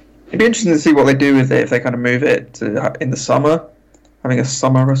 It'd be interesting to see what they do with it if they kind of move it to in the summer. Having a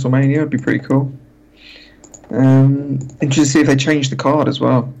summer WrestleMania would be pretty cool. Interesting to see if they change the card as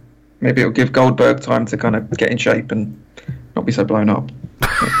well. Maybe it'll give Goldberg time to kind of get in shape and not be so blown up.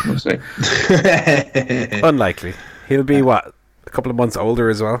 We'll see. Unlikely. He'll be, a couple of months older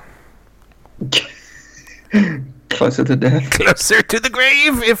as well? Closer to death. Closer to the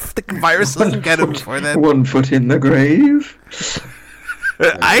grave if the virus doesn't get him before then. 1 foot in the grave.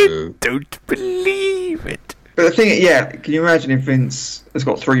 I don't believe it. But the thing, can you imagine if Vince has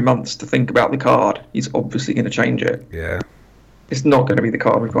got 3 months to think about the card? He's obviously going to change it. Yeah. It's not going to be the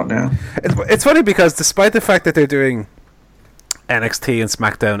card we've got now. It's funny because despite the fact that they're doing NXT and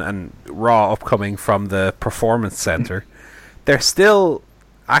SmackDown and Raw upcoming from the Performance Center, they're still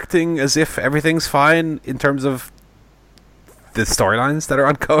acting as if everything's fine in terms of the storylines that are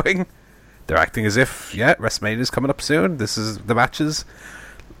ongoing. They're acting as if, WrestleMania is coming up soon. This is the matches.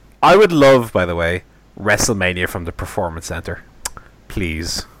 I would love, by the way, WrestleMania from the Performance Center.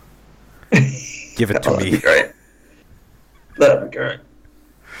 Please. Give it to me. That'd be great. That'd be great.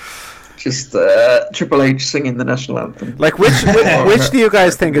 Just Triple H singing the national anthem. Like, which do you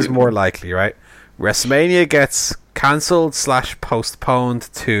guys think is more likely, right? WrestleMania gets cancelled /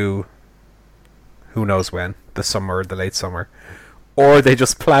 postponed to who knows when, the summer or the late summer, or they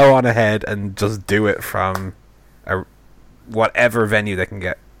just plow on ahead and just do it from whatever venue they can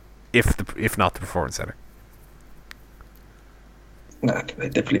get, if not the Performance Center. Nah, they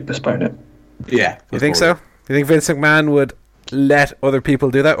definitely postpone it. Yeah. You think so? You think Vince McMahon would let other people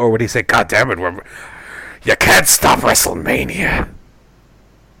do that, or would he say, "God damn it, you can't stop WrestleMania"?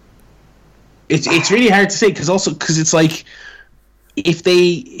 It's really hard to say because it's like if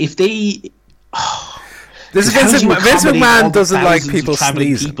they this is Vince McMahon doesn't like people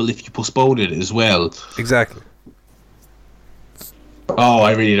sneezing. People if you postpone it as well. Exactly. Oh,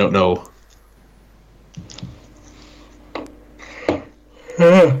 I really don't know.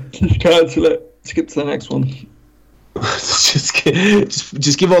 Just cancel it. Skip to the next one.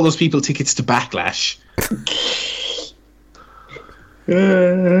 just give all those people tickets to Backlash.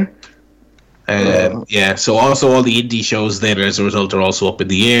 So also all the indie shows then as a result are also up in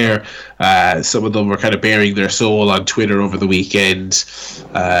the air. Some of them were kind of bearing their soul on Twitter over the weekend.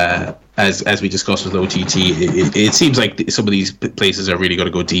 As we discussed with OTT, it seems like some of these places are really going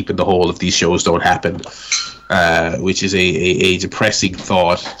to go deep in the hole if these shows don't happen, which is a depressing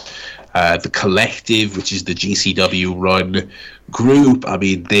thought. The Collective, which is the GCW run group, I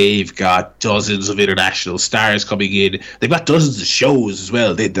mean, they've got dozens of international stars coming in. They've got dozens of shows as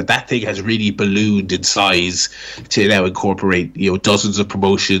well. That thing has really ballooned in size to now incorporate, dozens of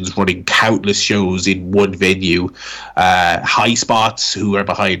promotions running countless shows in one venue. High Spots, who are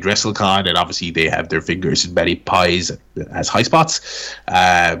behind WrestleCon, and obviously they have their fingers in many pies as High Spots.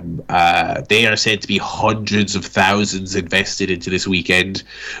 They are said to be hundreds of thousands invested into this weekend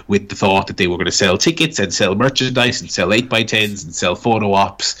with the thought that they were going to sell tickets and sell merchandise and sell 8x10s and sell photo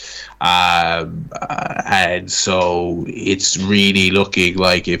ops, and so it's really looking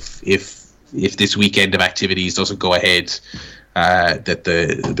like if this weekend of activities doesn't go ahead, that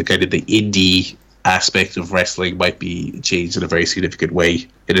the kind of the indie aspect of wrestling might be changed in a very significant way,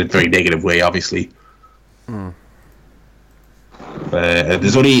 in a very negative way, obviously.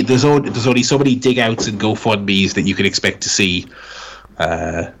 There's only so many dig outs and GoFundMe's that you can expect to see.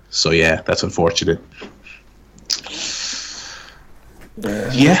 So yeah, that's unfortunate.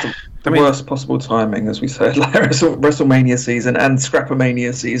 Yeah. The worst possible timing, as we said, like WrestleMania season and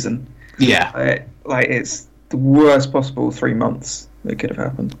Scrapomania season. Yeah. Like it's the worst possible 3 months that could have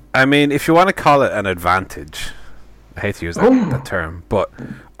happened. I mean, if you want to call it an advantage, I hate to use that term, but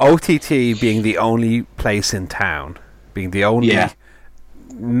OTT being the only place in town, being the only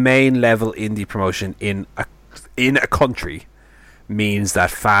main level indie promotion in a country, means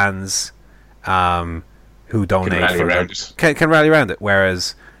that fans who donate can rally around it.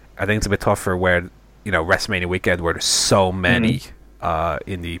 Whereas I think it's a bit tougher where, WrestleMania weekend, where there's so many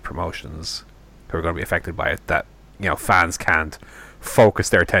indie promotions who are going to be affected by it, that fans can't focus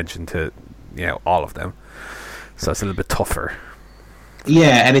their attention to all of them. So it's a little bit tougher.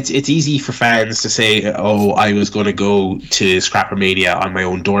 Yeah, and it's easy for fans to say, "Oh, I was going to go to Scrappermania on my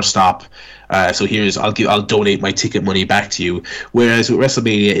own doorstop, so I'll donate my ticket money back to you." Whereas with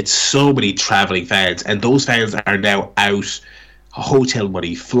WrestleMania, it's so many traveling fans, and those fans are now out. Hotel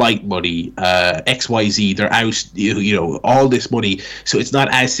money, flight money, XYZ, they're out, all this money. So it's not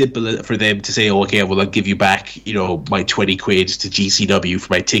as simple for them to say, "Oh, okay, well, I'll give you back, my 20 quid to GCW for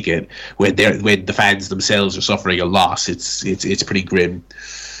my ticket," when the fans themselves are suffering a loss. It's pretty grim.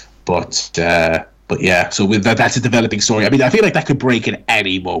 But yeah, so with that's a developing story. I mean, I feel like that could break at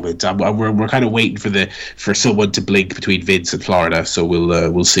any moment. We're kind of waiting for someone to blink between Vince and Florida. So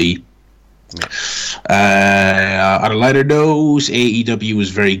we'll see. On a lighter note, AEW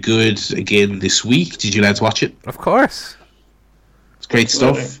was very good again this week. Did you lads watch it? Of course, it's great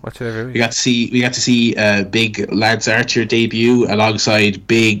stuff. Watch it every week. We got to see big Lance Archer debut alongside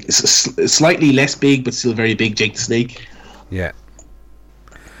big, slightly less big but still very big Jake the Snake. Yeah.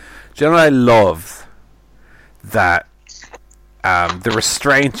 Do you know what I love? That the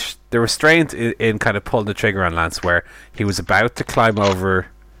restraint in kind of pulling the trigger on Lance, where he was about to climb over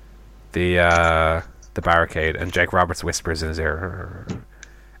the barricade, and Jake Roberts whispers in his ear, and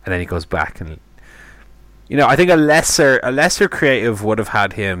then he goes back, and I think a lesser creative would have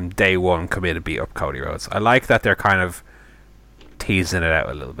had him day one come in and beat up Cody Rhodes. I like that they're kind of teasing it out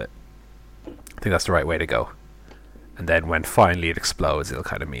a little bit. I think that's the right way to go. And then when finally it explodes, it'll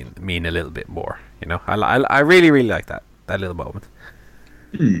kind of mean a little bit more. I really really like that little moment.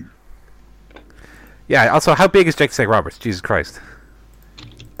 Yeah. Also, how big is Jake Roberts? Jesus Christ.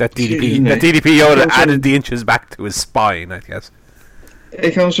 That DDP Yoda added the inches back to his spine, I guess.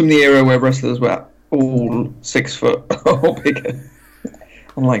 It comes from the era where wrestlers were all 6 foot or bigger.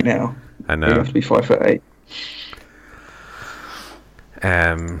 Unlike now. I know. You have to be 5'8".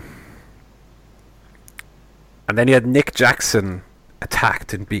 And then you had Nick Jackson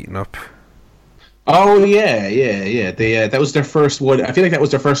attacked and beaten up. Oh yeah. That was their first one. I feel like that was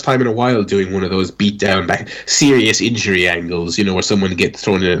their first time in a while doing one of those beat down, back serious injury angles. Where someone gets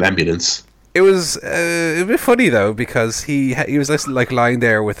thrown in an ambulance. It was a bit funny though, because he was like lying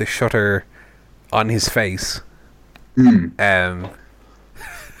there with a shutter on his face.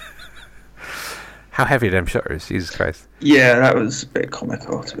 How heavy are them shutters? Jesus Christ. Yeah, that was a bit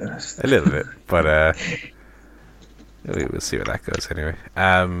comical, to be honest. A little bit, but we'll see where that goes anyway.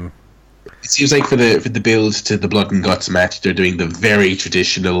 It seems like for the build to the Blood and Guts match, they're doing the very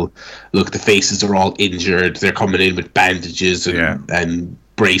traditional look. The faces are all injured. They're coming in with bandages and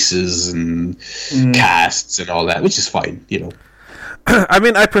braces and casts and all that, which is fine, I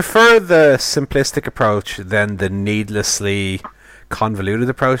mean, I prefer the simplistic approach than the needlessly convoluted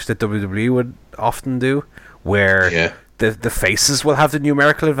approach that WWE would often do, where the faces will have the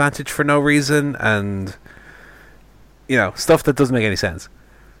numerical advantage for no reason, and stuff that doesn't make any sense.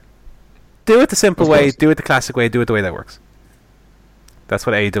 Do it the simple way, do it the classic way, do it the way that works. That's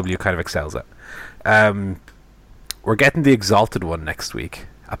what AEW kind of excels at. We're getting the Exalted one next week,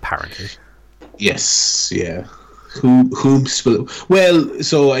 apparently. Yes, yeah. Well,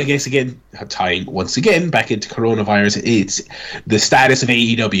 so I guess again, tying once again back into coronavirus, it's the status of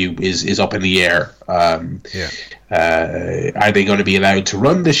AEW is up in the air. Are they going to be allowed to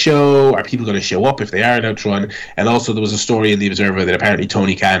run the show? Are people going to show up if they are allowed to run? And also, there was a story in the Observer that apparently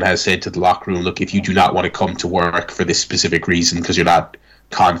Tony Khan has said to the locker room, "Look, if you do not want to come to work for this specific reason because you're not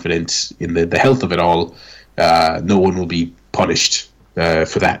confident in the health of it all, no one will be punished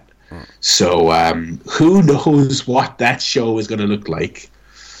for that." So who knows what that show is going to look like.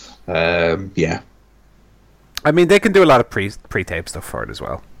 I mean, they can do a lot of pre-tape stuff for it as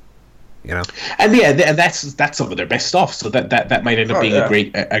well. you know. And and that's some of their best stuff. So that might end up being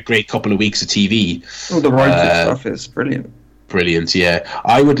a great couple of weeks of TV. All the writing stuff is brilliant. Brilliant, yeah.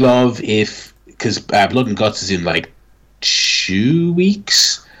 I would love if, because Blood and Guts is in like 2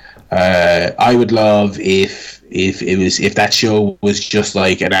 weeks. I would love if that show was just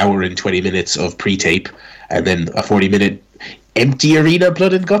like an hour and 20 minutes of pre-tape, and then a 40-minute empty arena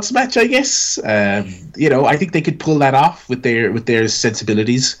Blood and Guts match. I guess I think they could pull that off with their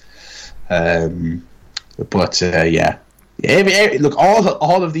sensibilities. But yeah. Look,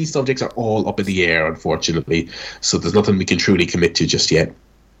 all of these subjects are all up in the air, unfortunately. So there's nothing we can truly commit to just yet.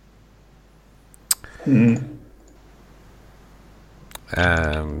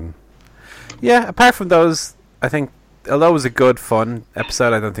 Yeah, apart from those, I think, although it was a good, fun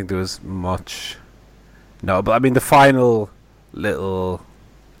episode, I don't think there was much. No, but I mean, the final little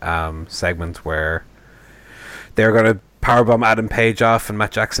segment where they were going to powerbomb Adam Page off and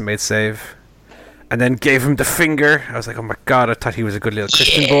Matt Jackson made save, and then gave him the finger. I was like, oh my god, I thought he was a good little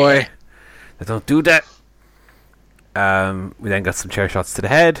Christian boy. They don't do that. We then got some chair shots to the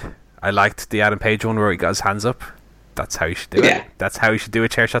head. I liked the Adam Page one where he got his hands up. That's how you should do it. That's how you should do a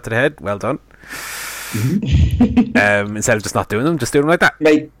chair shot to the head. Well done. Mm-hmm. Instead of just not doing them, just do them like that.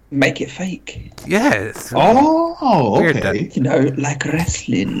 Make it fake. Yeah. Okay. Weird, like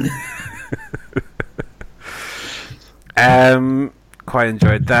wrestling. Quite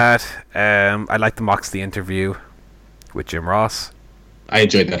enjoyed that. I liked the Moxley interview with Jim Ross. I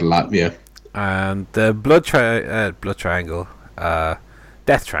enjoyed that a lot, yeah. And the Blood Triangle,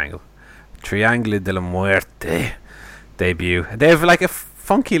 Death Triangle, Triangle de la Muerte debut. They have like a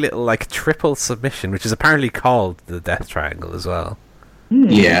funky little like triple submission, which is apparently called the Death Triangle as well.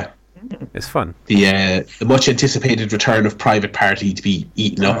 Yeah. It's fun. The much anticipated return of Private Party to be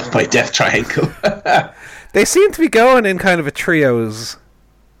eaten up by Death Triangle. They seem to be going in kind of a trios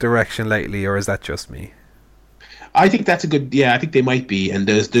direction lately, or is that just me? I think that's a good. Yeah, I think they might be. And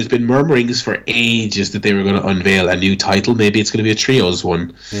there's been murmurings for ages that they were going to unveil a new title. Maybe it's going to be a trios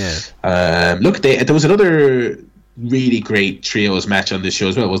one. Yeah. Look, there was another really great trios match on this show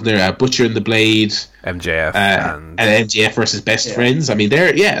as well, wasn't there? Butcher and the Blade, MJF, and MJF versus Best Friends. I mean,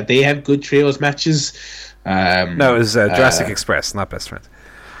 they have good trios matches. No, it was Jurassic Express, not Best Friends.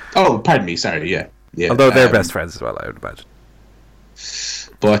 Oh, pardon me. Sorry. Yeah. Although they're best friends as well, I would imagine.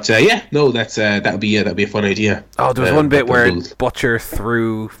 But that would be a fun idea. Oh, there was one bit where Butcher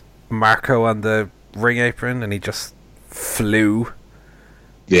threw Marco on the ring apron and he just flew.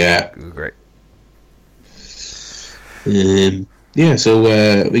 Yeah, it was great.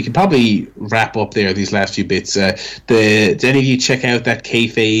 So we can probably wrap up there these last few bits. Did any of you check out that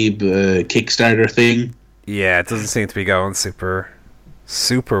kayfabe Kickstarter thing? Yeah, it doesn't seem to be going super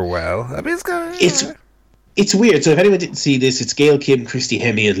well. I mean, it's weird. So if anyone didn't see this, it's Gail Kim, Christy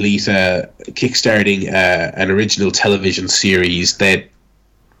Hemme, and Lita kickstarting an original television series that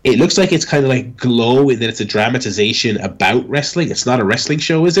it looks like it's kind of like Glow in that it's a dramatization about wrestling. It's not a wrestling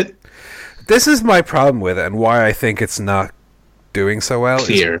show, is it? This is my problem with it, and why I think it's not doing so well.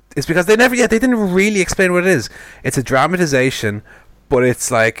 Is because they didn't really explain what it is. It's a dramatization, but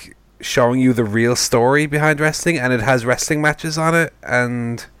it's like showing you the real story behind wrestling, and it has wrestling matches on it,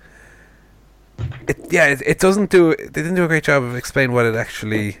 and it doesn't do. They didn't do a great job of explaining what it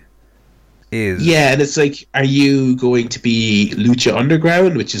actually is. Yeah, and it's like, are you going to be Lucha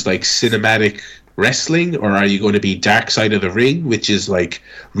Underground, which is like cinematic wrestling, or are you going to be Dark Side of the Ring, which is like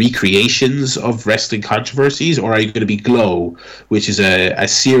recreations of wrestling controversies, or are you going to be Glow, which is a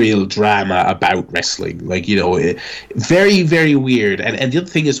serial drama about wrestling? Like, very, very weird. And the other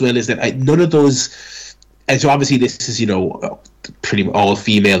thing as well is that none of those, and so obviously this is pretty much all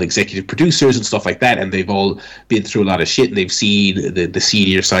female executive producers and stuff like that, and they've all been through a lot of shit, and they've seen the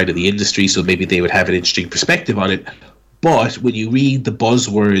seedier side of the industry, so maybe they would have an interesting perspective on it. But when you read the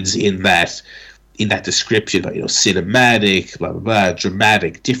buzzwords in that description, cinematic, blah blah blah,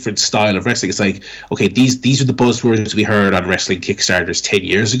 dramatic, different style of wrestling, it's like, okay, these are the buzzwords we heard on wrestling Kickstarters 10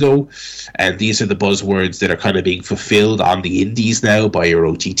 years ago, and these are the buzzwords that are kind of being fulfilled on the indies now by your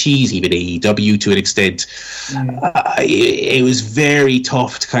OTTs, even AEW to an extent. It was very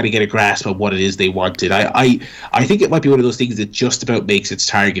tough to kind of get a grasp on what it is they wanted. I think it might be one of those things that just about makes its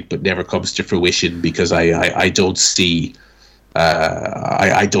target but never comes to fruition, because I don't see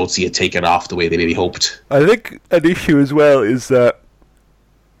I don't see it taken off the way they maybe hoped. I think an issue as well is that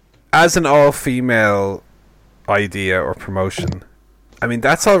as an all-female idea or promotion, I mean,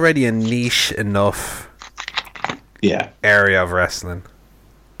 that's already a niche enough area of wrestling.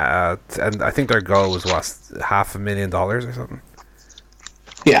 And I think their goal was $500,000 or something.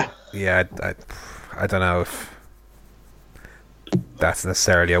 Yeah. Yeah, I don't know if that's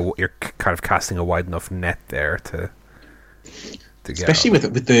necessarily you're kind of casting a wide enough net there to especially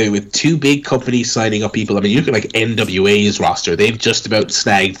with two big companies signing up people. I mean, you look at like NWA's roster; they've just about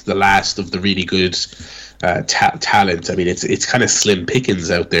snagged the last of the really good talent. I mean, it's kind of slim pickings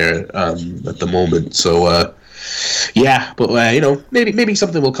out there at the moment. So yeah, but maybe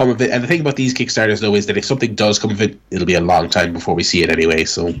something will come of it. And the thing about these Kickstarters though is that if something does come of it, it'll be a long time before we see it anyway.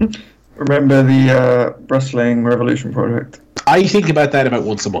 So remember the Wrestling Revolution project? I think about that about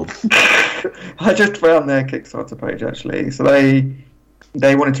once a month. I just found their Kickstarter page actually. So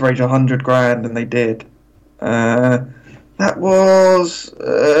they wanted to raise $100,000 and they did. That was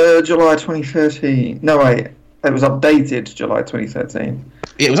July 2013. No wait, it was updated July 2013.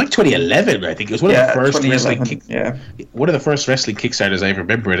 Yeah, it was like 2011, I think. It was one of the first wrestling. One of the first wrestling Kickstarters I ever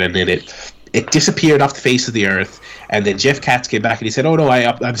remember, and then it disappeared off the face of the earth. And then Jeff Katz came back and he said, "Oh no,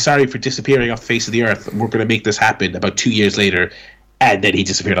 I'm sorry for disappearing off the face of the earth. We're going to make this happen." About 2 years later, and then he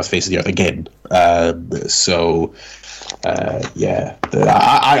disappeared off the face of the earth again. I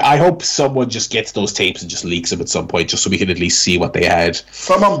hope someone just gets those tapes and just leaks them at some point, just so we can at least see what they had.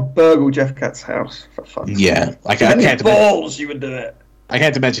 Someone burgle Jeff Katz's house for fuck's sake. Yeah, I can't balls you would do it. I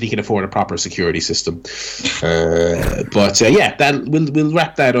can't imagine he can afford a proper security system. But that we'll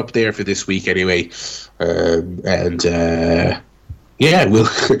wrap that up there for this week anyway. We'll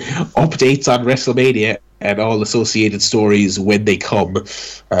updates on WrestleMania and all associated stories when they come.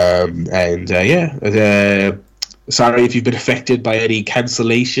 Sorry if you've been affected by any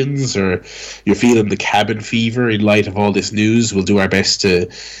cancellations or you're feeling the cabin fever in light of all this news. We'll do our best to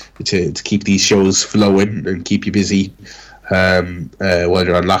keep these shows flowing and keep you busy while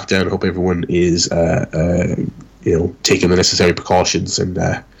you're on lockdown. I hope everyone is taking the necessary precautions and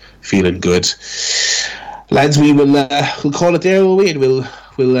feeling good. Lads, we'll call it there, will we? And we'll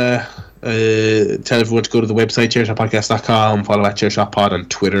tell everyone to go to the website chairshotpodcast.com, follow at chairshotpod on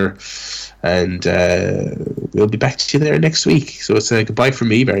Twitter, and we'll be back to you there next week. So it's a goodbye from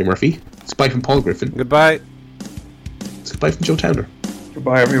me, Barry Murphy. It's bye from Paul Griffin. Goodbye. It's goodbye from Joe Towner.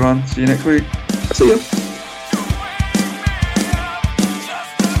 Goodbye, everyone. See you next week. See you.